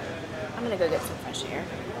shit. I'm gonna go get some fresh air.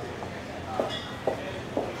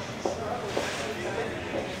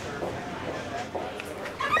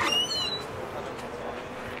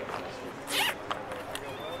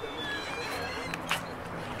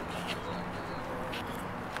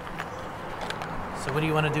 So what do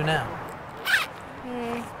you want to do now?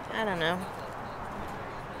 I don't know.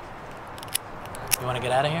 You want to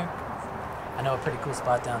get out of here? I know a pretty cool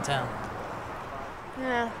spot downtown.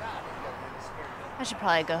 Yeah. I should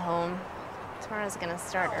probably go home. Tomorrow's gonna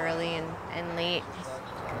start early and late.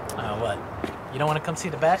 What? You don't want to come see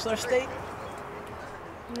the bachelor state?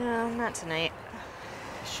 No, not tonight.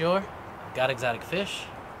 You sure? Got exotic fish?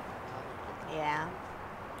 Yeah.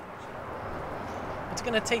 What's it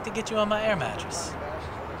gonna take to get you on my air mattress?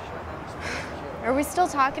 Are we still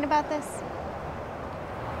talking about this?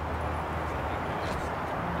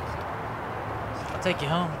 I'll take you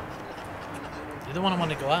home. You're the one I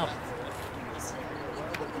want to go out.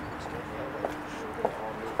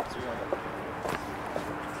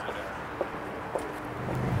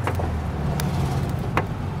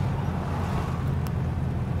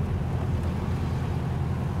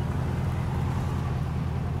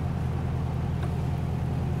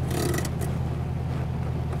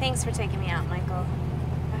 Thanks for taking me out, Michael.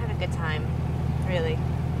 I had a good time. Really.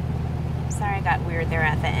 Sorry I got weird there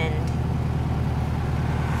at the end.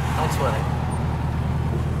 Don't sweat it.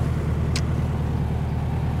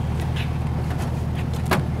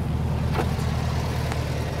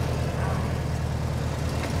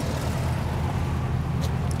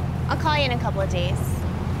 I'll call you in a couple of days.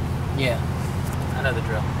 Yeah, I know the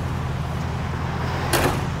drill.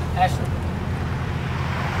 Ashley.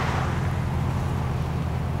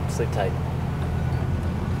 Sleep tight.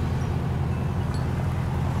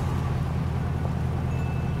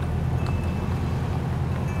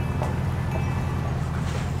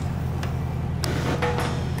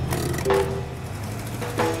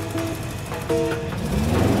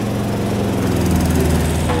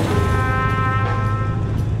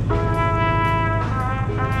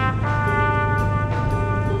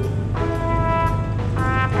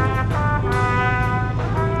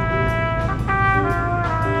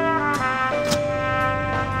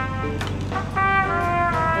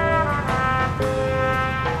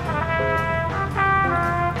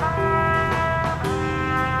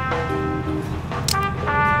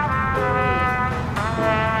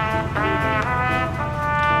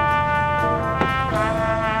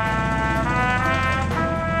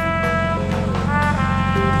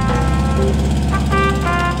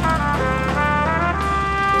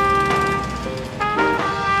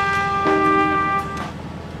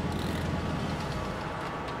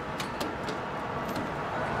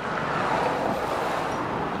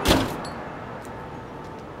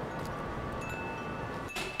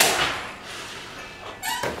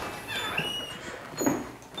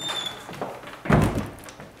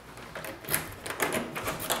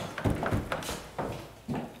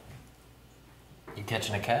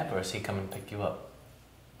 Catching a cab, or is he coming to pick you up?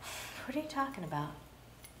 What are you talking about?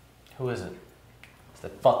 Who is it? Is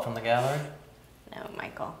that fuck from the gallery? No,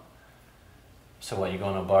 Michael. So what, you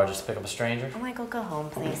going to a bar just to pick up a stranger? Oh, Michael, go home,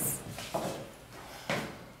 please.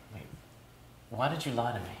 Wait, why did you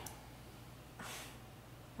lie to me?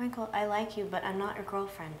 Michael, I like you, but I'm not your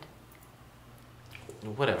girlfriend.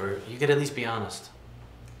 Whatever, you could at least be honest.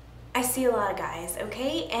 I see a lot of guys,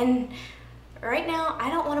 okay? And Right now, I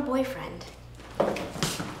don't want a boyfriend.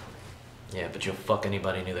 Yeah, but you'll fuck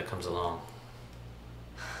anybody new that comes along.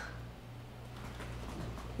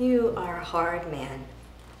 You are a hard man.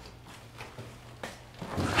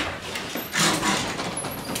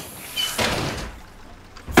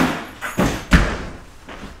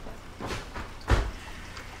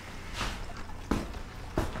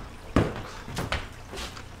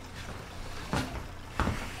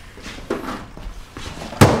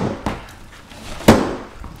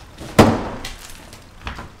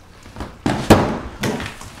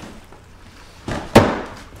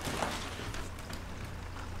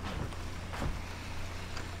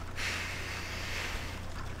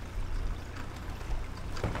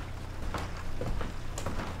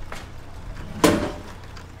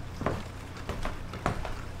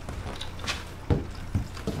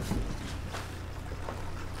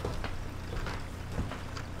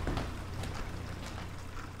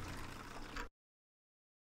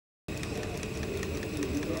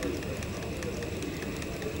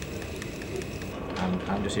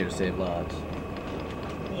 I'm just here to save lives.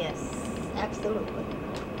 Yes, absolutely.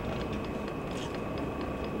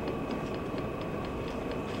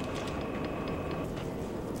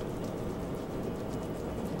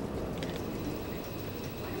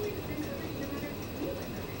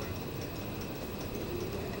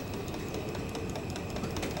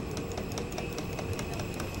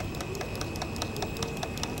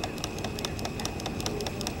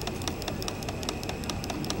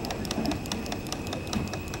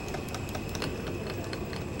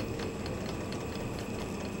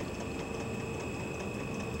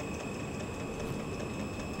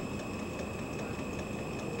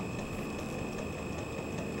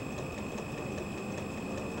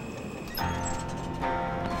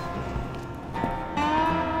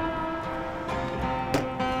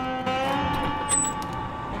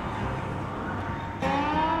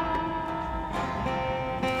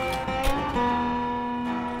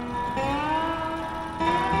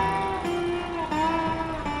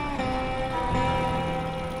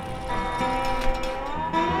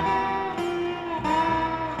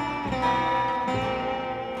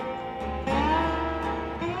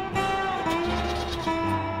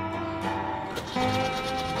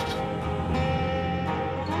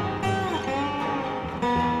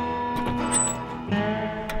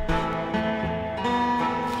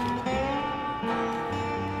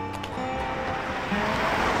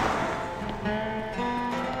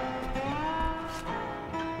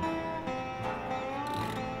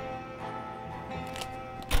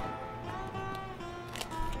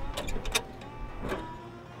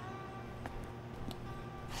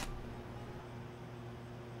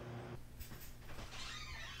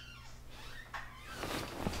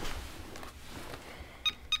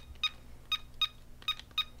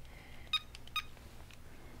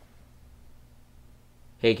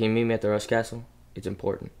 Hey, can you meet me at the Rust Castle? It's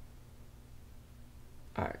important.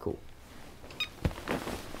 Alright, cool.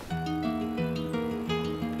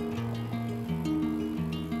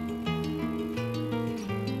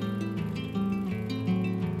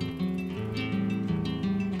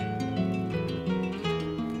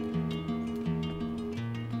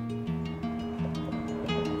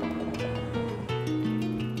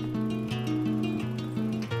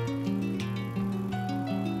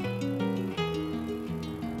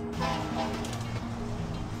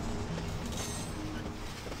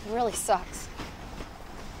 It really sucks.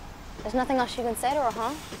 There's nothing else you can say to her,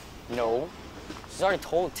 huh? No. She's already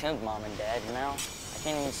told Tim's mom and dad, you know? I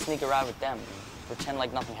can't even sneak a ride with them and pretend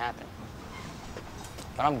like nothing happened.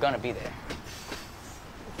 But I'm gonna be there.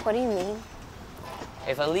 What do you mean?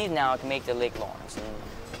 If I leave now, I can make it to Lake Lawrence and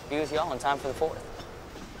be with y'all in time for the 4th.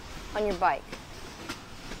 On your bike.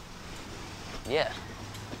 Yeah.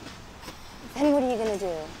 Then what are you gonna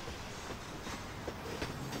do?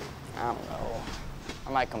 I don't know. I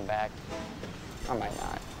might come back. I might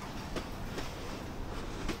not.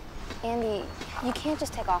 Andy, you can't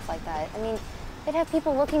just take off like that. I mean, they'd have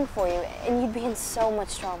people looking for you, and you'd be in so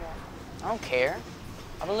much trouble. I don't care.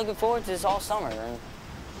 I've been looking forward to this all summer, and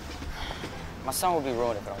my summer will be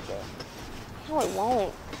ruined if I don't go. No, it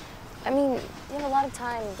won't. I mean, you have a lot of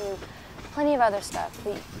time to do plenty of other stuff,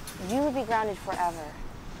 but you would be grounded forever.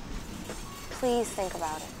 Please think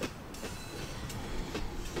about it.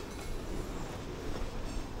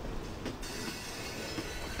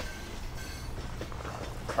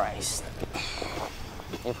 Christ.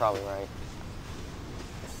 You're probably right.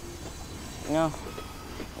 You know,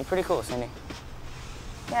 you're pretty cool, Cindy.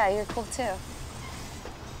 Yeah, you're cool too.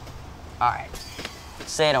 All right.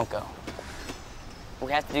 Say I don't go.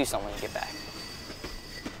 We have to do something when you get back.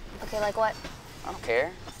 Okay, like what? I don't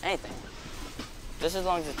care. Anything. Just as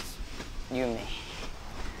long as it's you and me.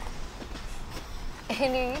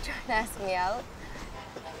 Andy, are you trying to ask me out?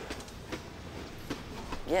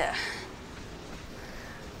 Yeah.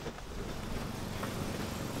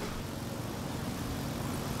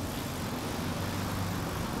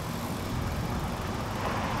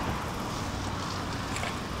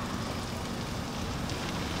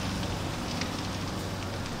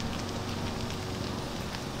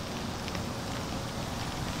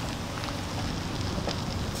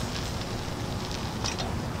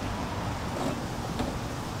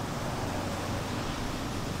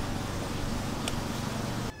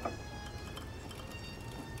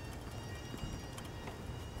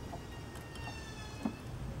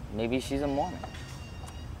 Maybe she's a Mormon.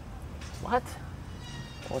 What?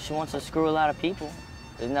 Well, she wants to screw a lot of people.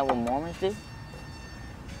 Isn't that what Mormons do?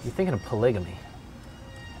 You're thinking of polygamy.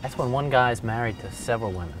 That's when one guy's married to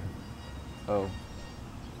several women. Oh,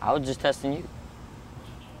 I was just testing you.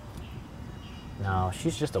 No,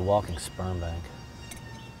 she's just a walking sperm bank.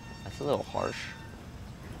 That's a little harsh.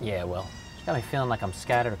 Yeah, well, she got me feeling like I'm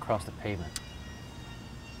scattered across the pavement.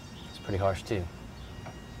 It's pretty harsh, too.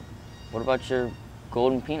 What about your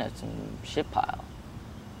golden peanuts and shit pile?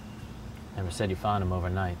 Never said you found them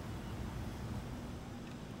overnight.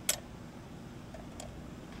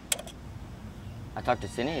 I talked to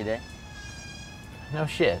Cindy today. No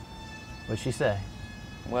shit. What'd she say?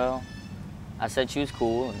 Well, I said she was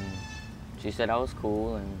cool, and she said I was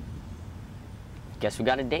cool, and guess we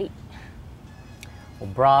got a date. Well,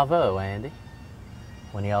 bravo, Andy.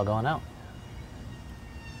 When are y'all going out?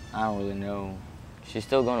 I don't really know. She's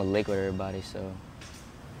still going to the lake with everybody, so.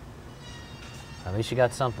 At least you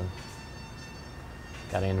got something.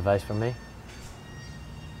 Got any advice from me?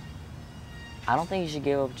 I don't think you should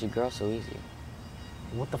give up with your girl so easy.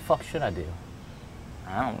 What the fuck should I do?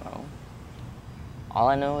 I don't know. All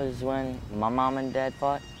I know is when my mom and dad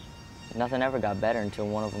fought, nothing ever got better until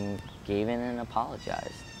one of them gave in and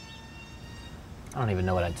apologized. I don't even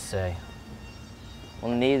know what I'd say.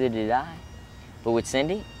 Well, neither did I. But with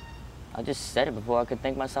Cindy, I just said it before I could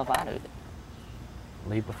think myself out of it.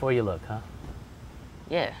 Leap before you look, huh?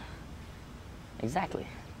 Yeah, exactly.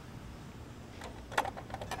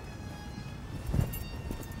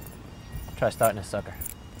 Try starting a sucker.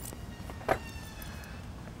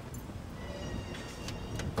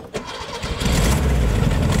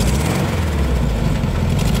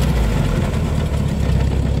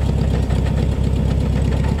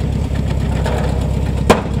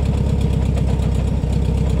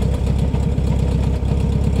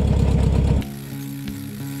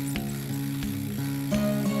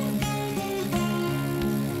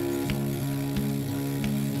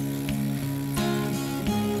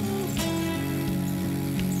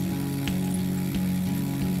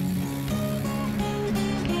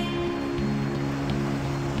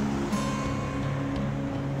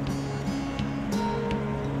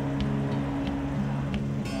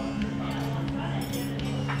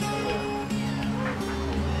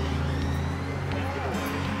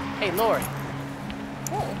 Hey, Lori.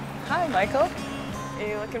 Oh, hi, Michael. Are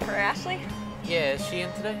you looking for Ashley? Yeah, is she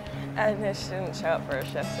in today? No, she didn't show up for a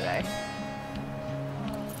shift today.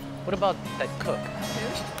 What about that cook? Who?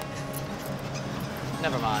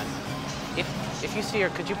 Never mind. If you see her,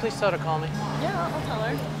 could you please tell her to call me? Yeah, I'll tell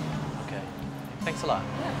her. Okay. Thanks a lot.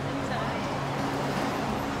 Yeah, anytime.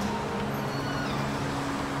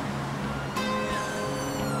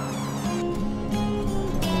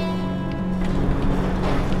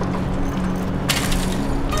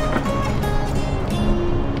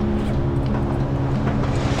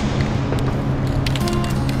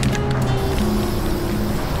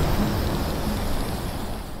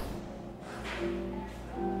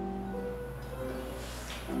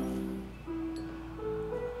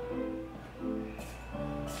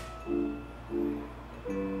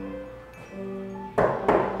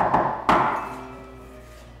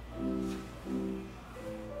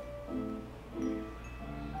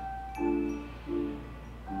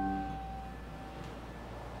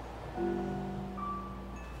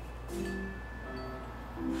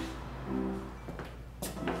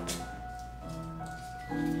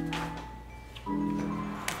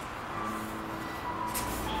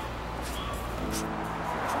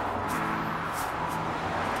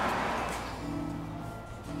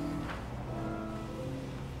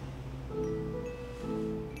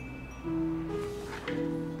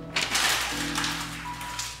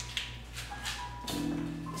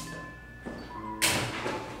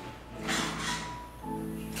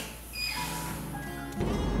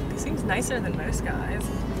 Seems nicer than most guys.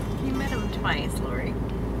 You met him twice, Lori.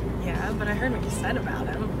 Yeah, but I heard what you said about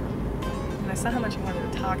him. And I saw how much he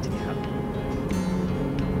wanted to talk to you.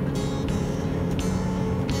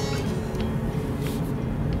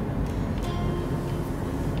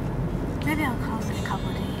 Maybe I'll call in a couple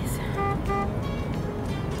of days.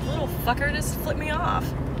 Little fucker just flipped me off.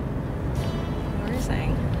 What were you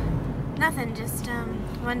saying? Nothing, just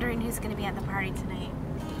wondering who's gonna be at the party tonight.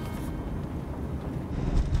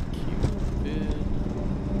 Cupid,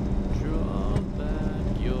 draw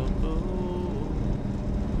back your bow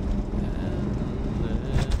and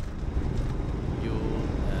let your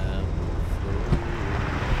arrow flow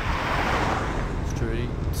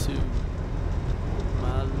straight to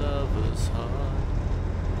my lover's heart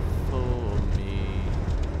for me,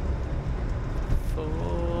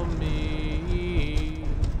 for me.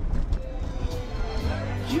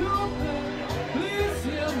 Cupid, please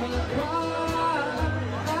hear my cry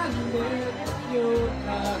and let your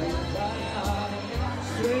arrow fly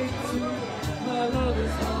straight to my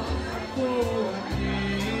lover's heart for me.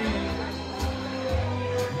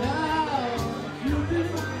 Now, Cupid,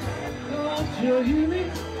 don't you hear me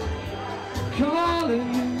calling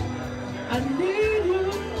you? I need you,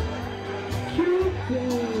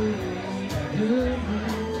 Cupid.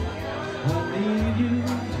 I need you,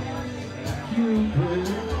 Cupid.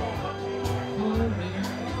 For me,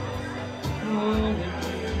 for me.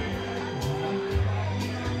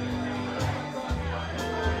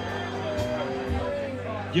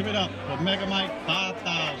 Give it up for Mega Mike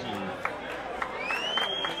 5000.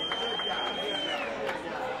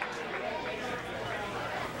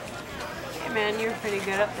 Hey man, you're pretty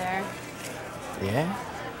good up there. Yeah?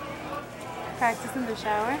 Practice in the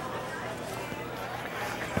shower?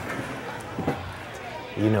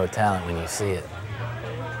 You know talent when you see it.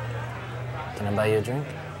 Can I buy you a drink?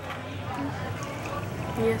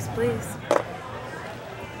 Yes, please.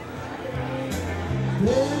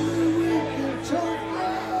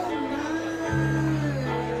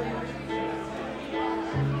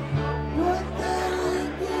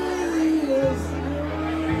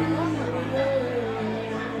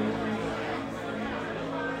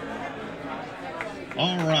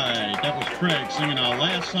 All right, that was Craig singing our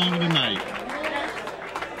last song of the night.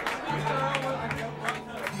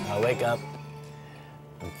 I wake up,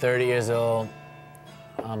 I'm 30 years old,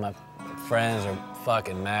 all my friends are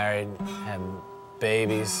fucking married, have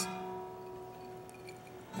babies.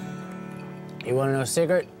 You wanna know a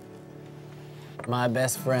secret? My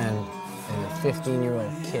best friend is a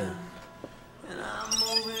 15-year-old kid.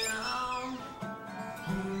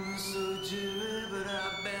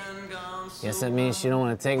 Guess that means she don't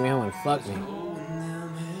want to take me home and fuck me.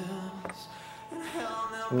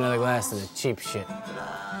 Another glass of the cheap shit.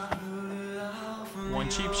 One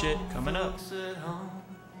cheap shit coming up.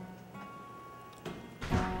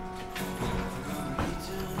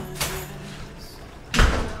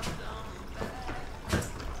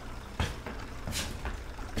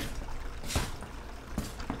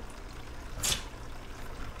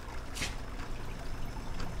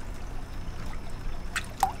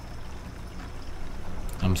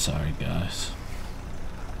 I'm sorry, guys.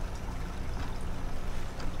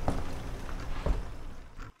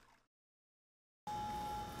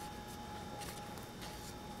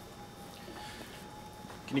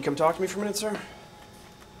 Can you come talk to me for a minute, sir?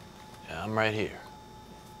 Yeah, I'm right here.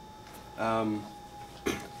 I'm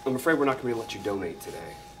afraid we're not going to be able to let you donate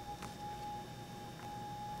today.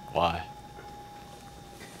 Why?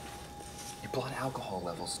 Your blood alcohol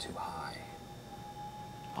level's too high.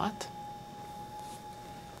 What?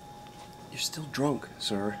 You're still drunk,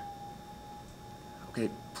 sir. Okay,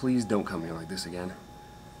 please don't come here like this again.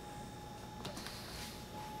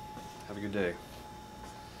 Have a good day.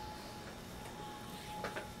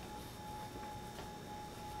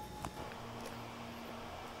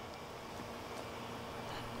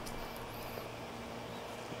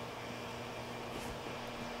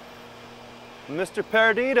 Mr.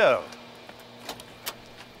 Perdido.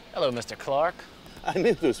 Hello, Mr. Clark. I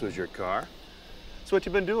knew this was your car. That's what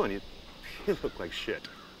you've been doing. You look like shit.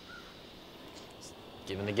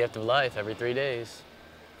 Given the gift of life every 3 days.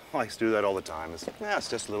 I likes to do that all the time. It's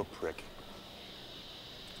just a little prick.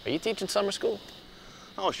 Are you teaching summer school?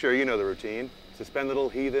 Oh, sure, you know the routine. Suspend little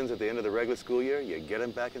heathens at the end of the regular school year, you get them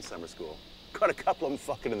back in summer school. Got a couple of them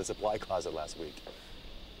fucking in the supply closet last week.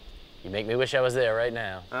 You make me wish I was there right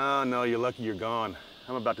now. Oh, no, you're lucky you're gone.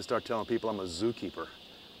 I'm about to start telling people I'm a zookeeper.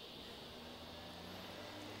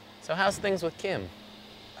 So how's things with Kim?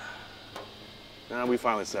 We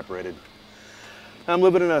finally separated. I'm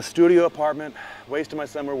living in a studio apartment, wasting my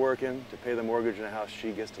summer working to pay the mortgage in a house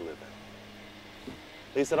she gets to live in.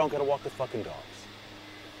 At least I don't gotta walk the fucking dogs.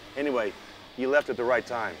 Anyway, you left at the right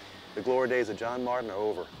time. The glory days of John Martin are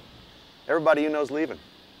over. Everybody you know's leaving.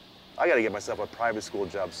 I gotta get myself a private school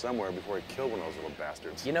job somewhere before I kill one of those little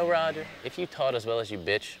bastards. You know, Roger, if you taught as well as you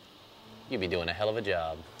bitch, you'd be doing a hell of a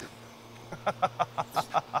job.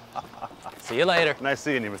 See you later. Nice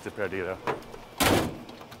seeing you, Mr. Perdido.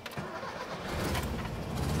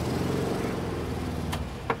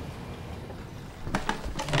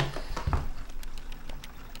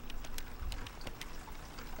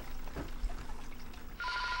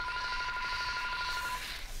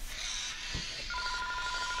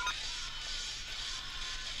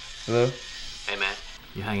 Hello? Hey, man.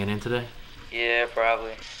 You hanging in today? Yeah,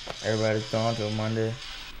 probably. Everybody's gone till Monday.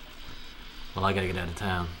 Well, I gotta get out of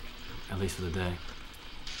town. At least for the day.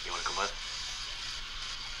 You wanna come with?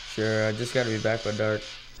 Sure, I just gotta be back by dark.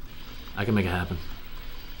 I can make it happen.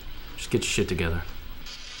 Just get your shit together.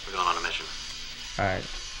 We're going on a mission. Alright.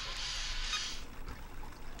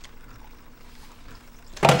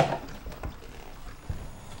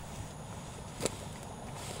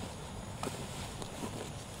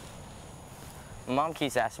 Mom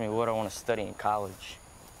keeps asking me what I want to study in college.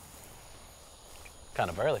 Kind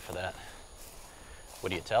of early for that. What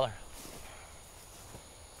do you tell her?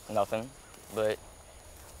 Nothing. But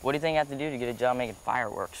what do you think I have to do to get a job making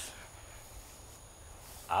fireworks?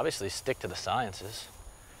 Obviously, stick to the sciences.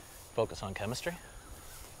 Focus on chemistry.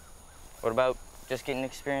 What about just getting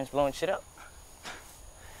experience blowing shit up?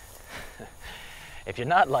 If you're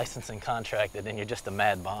not licensed and contracted, then you're just a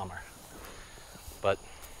mad bomber. But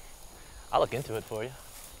I'll look into it for you.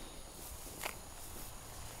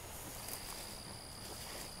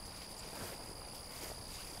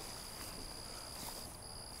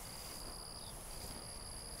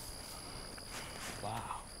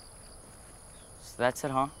 Wow. So that's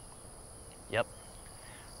it, huh? Yep.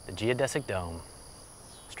 The geodesic dome.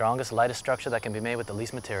 Strongest, lightest structure that can be made with the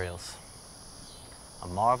least materials. A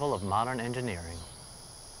marvel of modern engineering.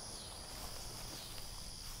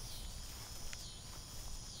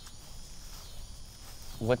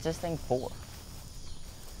 What's this thing for?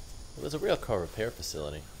 It was a rail car repair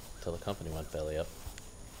facility until the company went belly up.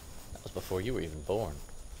 That was before you were even born.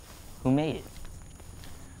 Who made it?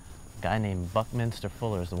 A guy named Buckminster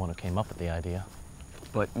Fuller is the one who came up with the idea.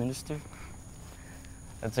 Buckminster?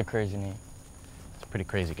 That's a crazy name. He's a pretty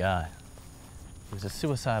crazy guy. He was a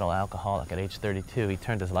suicidal alcoholic at age 32. He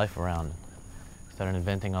turned his life around and started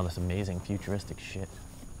inventing all this amazing futuristic shit.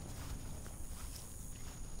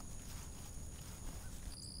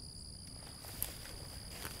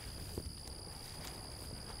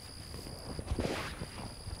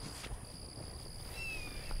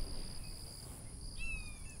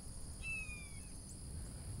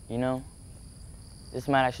 You know, this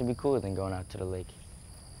might actually be cooler than going out to the lake.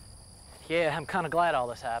 Yeah, I'm kind of glad all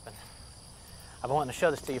this happened. I've been wanting to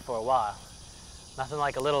show this to you for a while. Nothing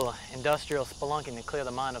like a little industrial spelunking to clear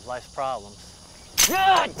the mind of life's problems.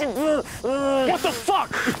 What the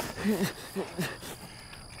fuck?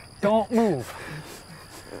 Don't move.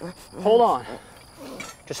 Hold on.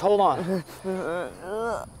 Just hold on.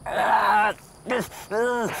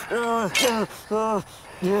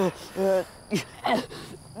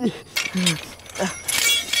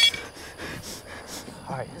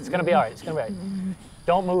 All right, it's gonna be all right. It's gonna be all right.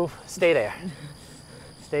 Don't move. Stay there.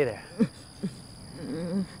 Stay there.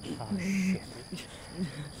 Oh, shit.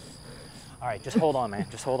 All right, just hold on, man.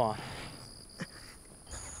 Just hold on.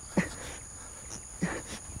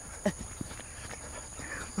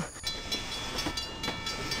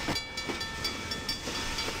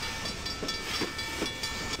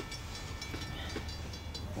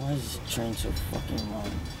 Why is this train so fucking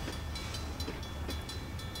long?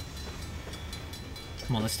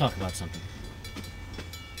 Come on, let's talk about something.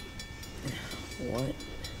 What?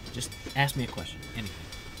 Just ask me a question, anything.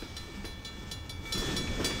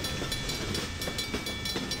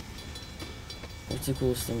 What's the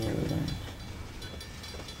coolest thing you ever learned?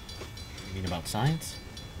 You mean about science?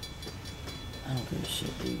 I don't give a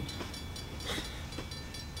shit, dude.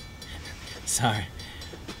 Sorry.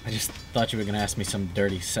 I just thought you were gonna ask me some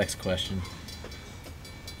dirty sex question.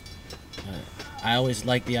 I always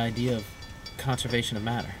liked the idea of conservation of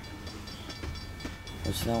matter.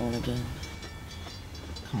 What's that one again?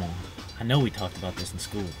 Come on. I know we talked about this in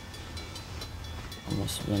school. I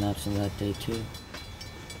must have been absent that day, too.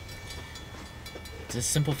 It's a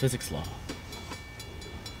simple physics law.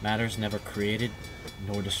 Matter is never created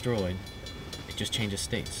nor destroyed. It just changes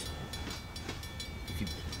states. If you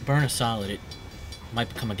burn a solid, it might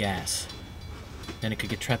become a gas. Then it could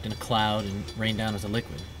get trapped in a cloud and rain down as a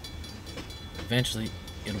liquid. Eventually,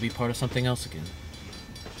 it'll be part of something else again.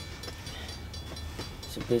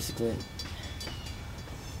 So basically,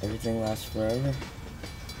 everything lasts forever?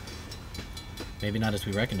 Maybe not as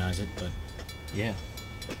we recognize it, but yeah.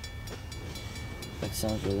 That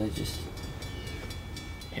sounds religious.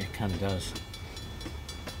 Yeah, it kinda does.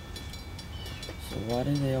 So why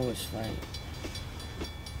do they always fight?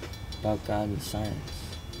 About God and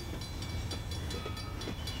science.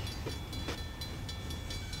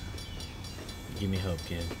 Give me hope,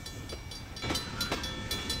 kid.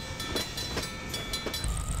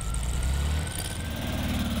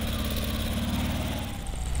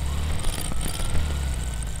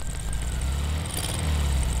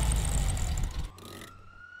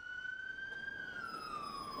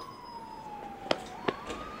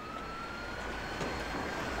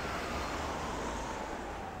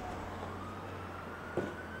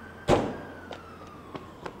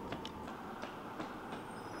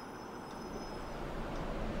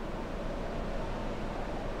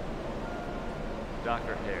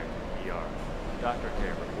 Dr. Hare, ER. Dr.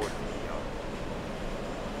 Hare, report to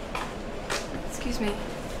ER. Excuse me.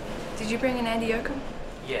 Did you bring in Andy Oakham?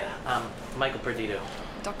 Yeah, Michael Perdido.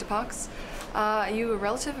 Dr. Parks? Are you a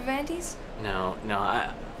relative of Andy's? No,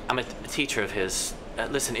 I'm a teacher of his.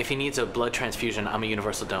 Listen, if he needs a blood transfusion, I'm a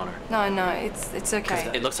universal donor. No, it's okay.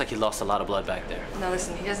 It looks like he lost a lot of blood back there. No,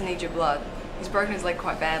 listen, he doesn't need your blood. He's broken his leg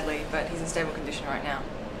quite badly, but he's in stable condition right now.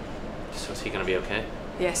 So is he gonna be okay?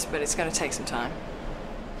 Yes, but it's going to take some time.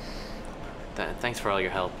 Thanks for all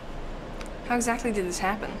your help. How exactly did this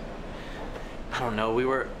happen? I don't know. We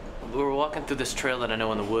were walking through this trail that I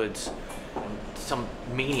know in the woods. And some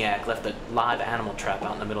maniac left a live animal trap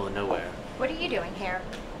out in the middle of nowhere. What are you doing here?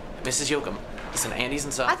 Mrs. Yoakum, listen, Andy's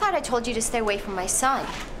inside. I thought I told you to stay away from my son.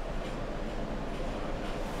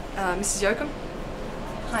 Mrs. Yoakum?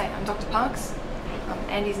 Hi, I'm Dr. Parks.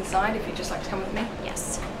 Andy's inside if you'd just like to come with me.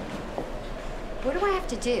 Yes. What do I have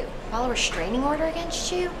to do? File a restraining order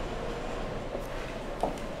against you?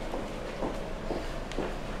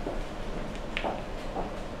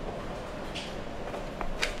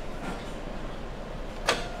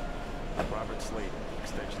 Robert Slade,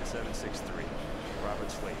 extension 763. Robert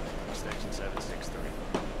Slade, extension 763.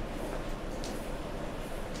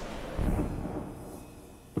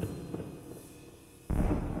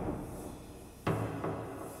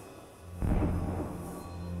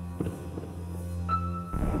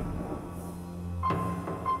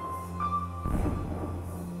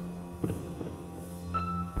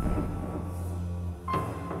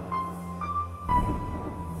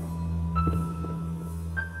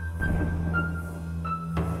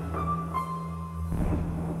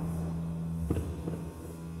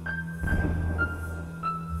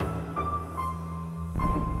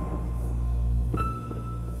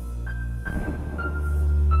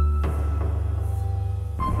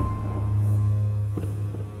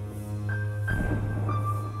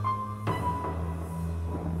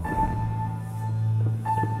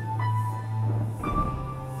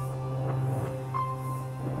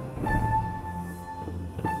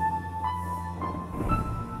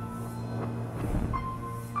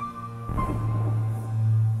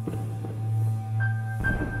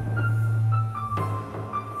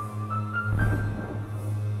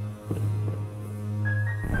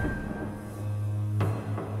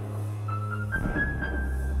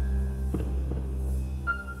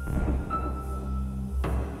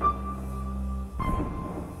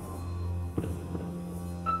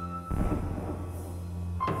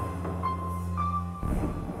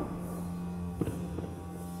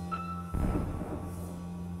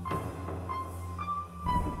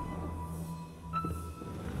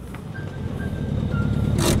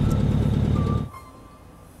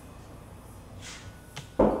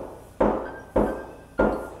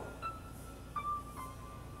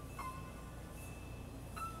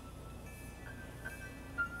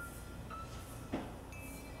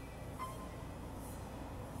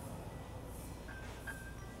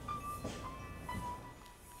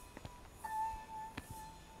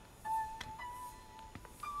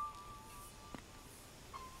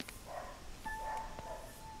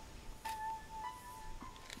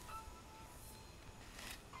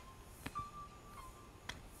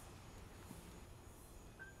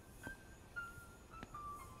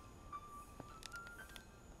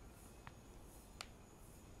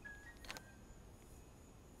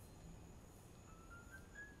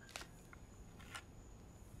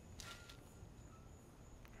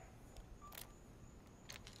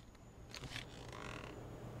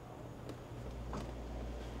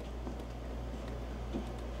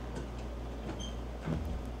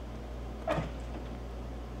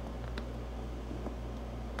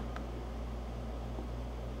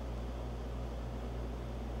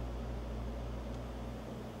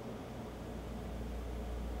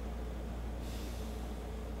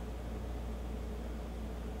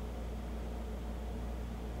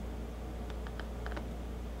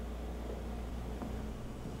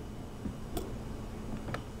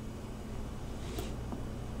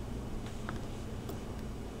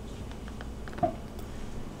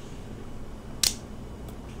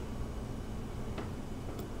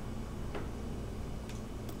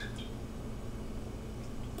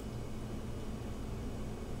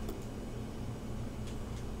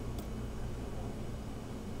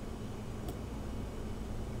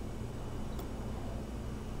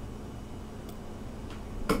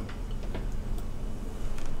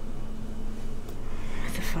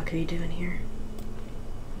 fuck are you doing here?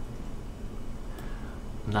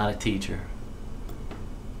 I'm not a teacher.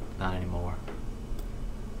 Not anymore.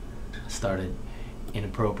 I started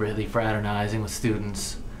inappropriately fraternizing with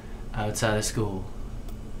students outside of school,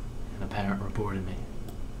 and a parent reported me.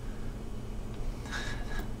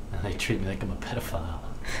 And they treat me like I'm a pedophile.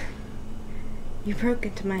 You broke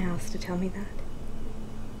into my house to tell me that.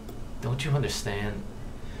 Don't you understand?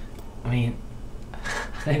 I mean,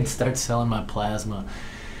 I didn't start selling my plasma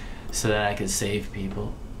so that I could save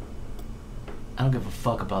people. I don't give a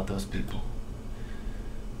fuck about those people.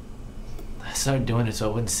 I started doing it so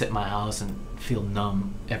I wouldn't sit in my house and feel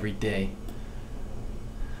numb every day.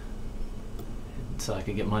 So I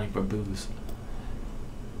could get money for booze.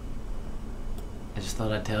 I just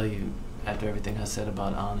thought I'd tell you after everything I said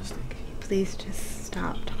about honesty. Can you please just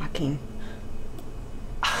stop talking?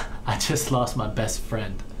 I just lost my best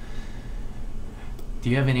friend. Do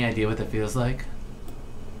you have any idea what that feels like?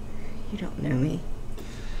 You don't know me.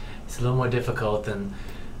 It's a little more difficult than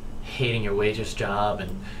hating your waitress job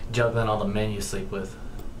and juggling all the men you sleep with.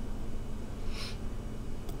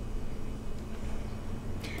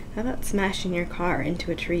 How about smashing your car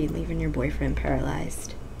into a tree, leaving your boyfriend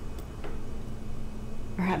paralyzed?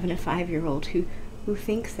 Or having a 5-year-old who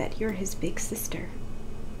thinks that you're his big sister?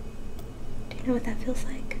 Do you know what that feels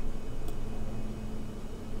like?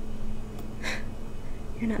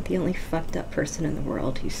 You're not the only fucked up person in the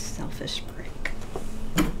world, you selfish prick.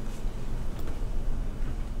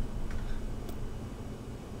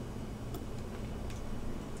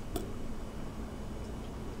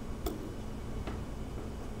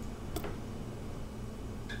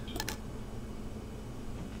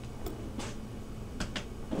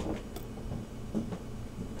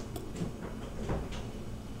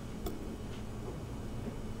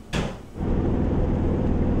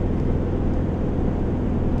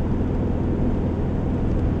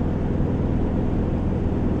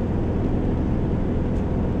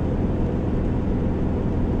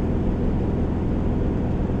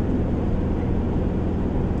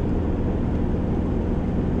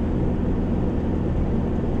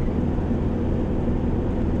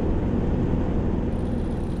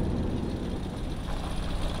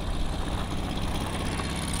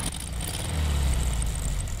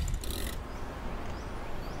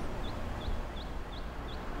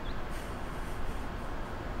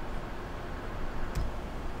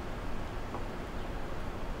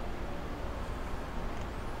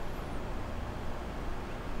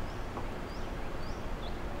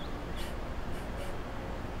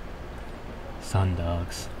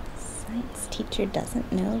 Sundogs. Science teacher doesn't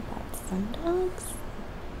know about sundogs?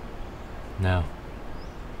 No.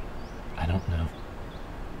 I don't know.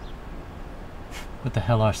 What the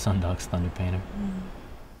hell are sundogs, Thunder Painter?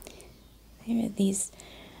 There are these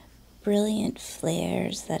brilliant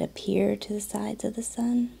flares that appear to the sides of the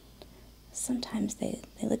sun. Sometimes they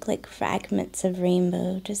look like fragments of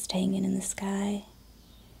rainbow just hanging in the sky.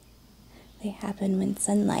 They happen when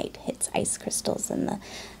sunlight hits ice crystals and the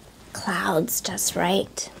clouds just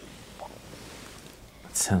right.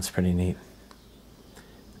 That sounds pretty neat.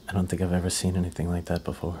 I don't think I've ever seen anything like that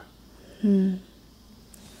before. Well,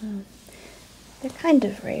 they're kind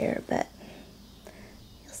of rare, but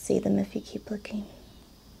you'll see them if you keep looking.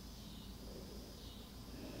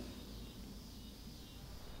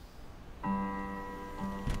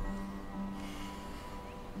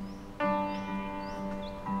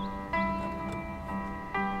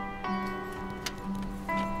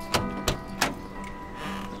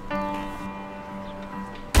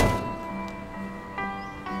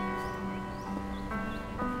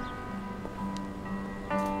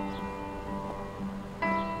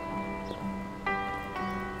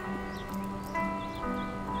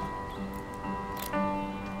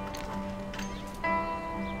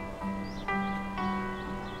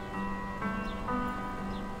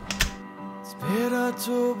 Better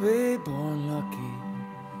to be born lucky,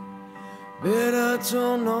 better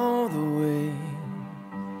to know the way.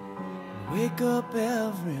 Wake up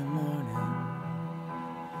every morning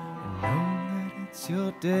and know that it's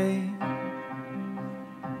your day.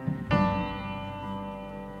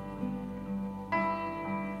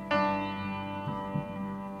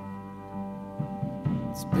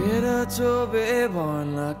 It's better to be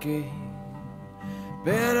born lucky,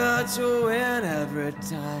 better to win every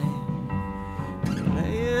time.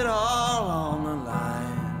 Lay it all on the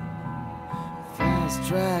line. Fast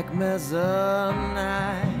track mezzanine.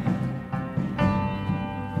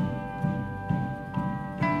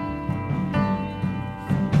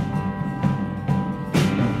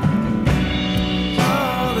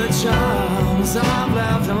 All the charms I've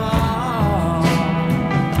left them all,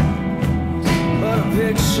 but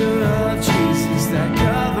picture of Jesus that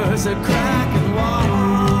covers a crack in the wall.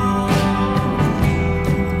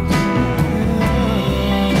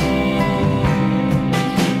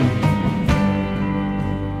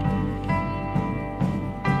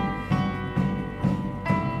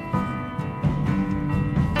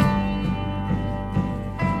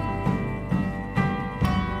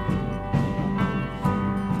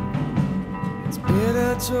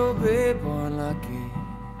 To be born lucky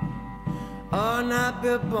or not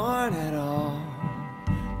be born at all,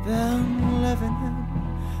 then living in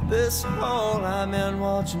this hole I'm in,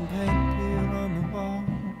 watching paint peel on the wall.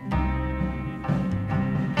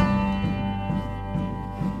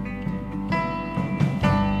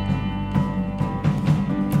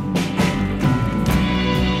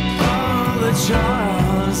 All the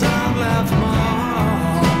charms I've left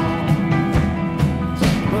marked,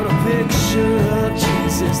 but a picture of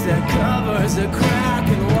Jesus that covers a crack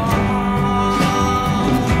in the wall.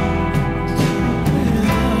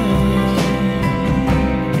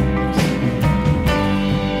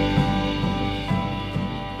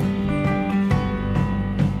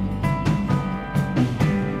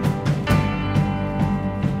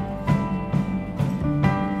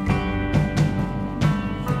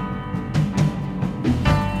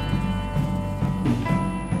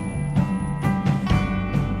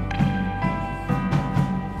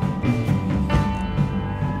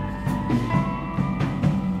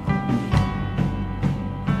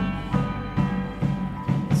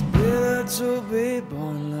 To be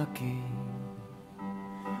born lucky,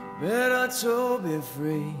 better to be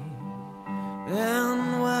free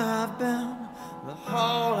than where I've been, the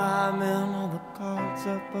hole I'm in, all the cards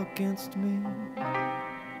up against me.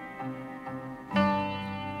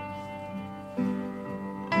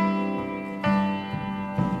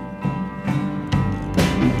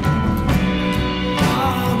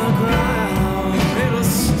 On the ground, it'll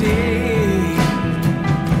stay.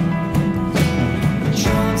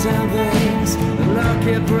 And things, the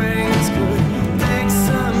lucky break.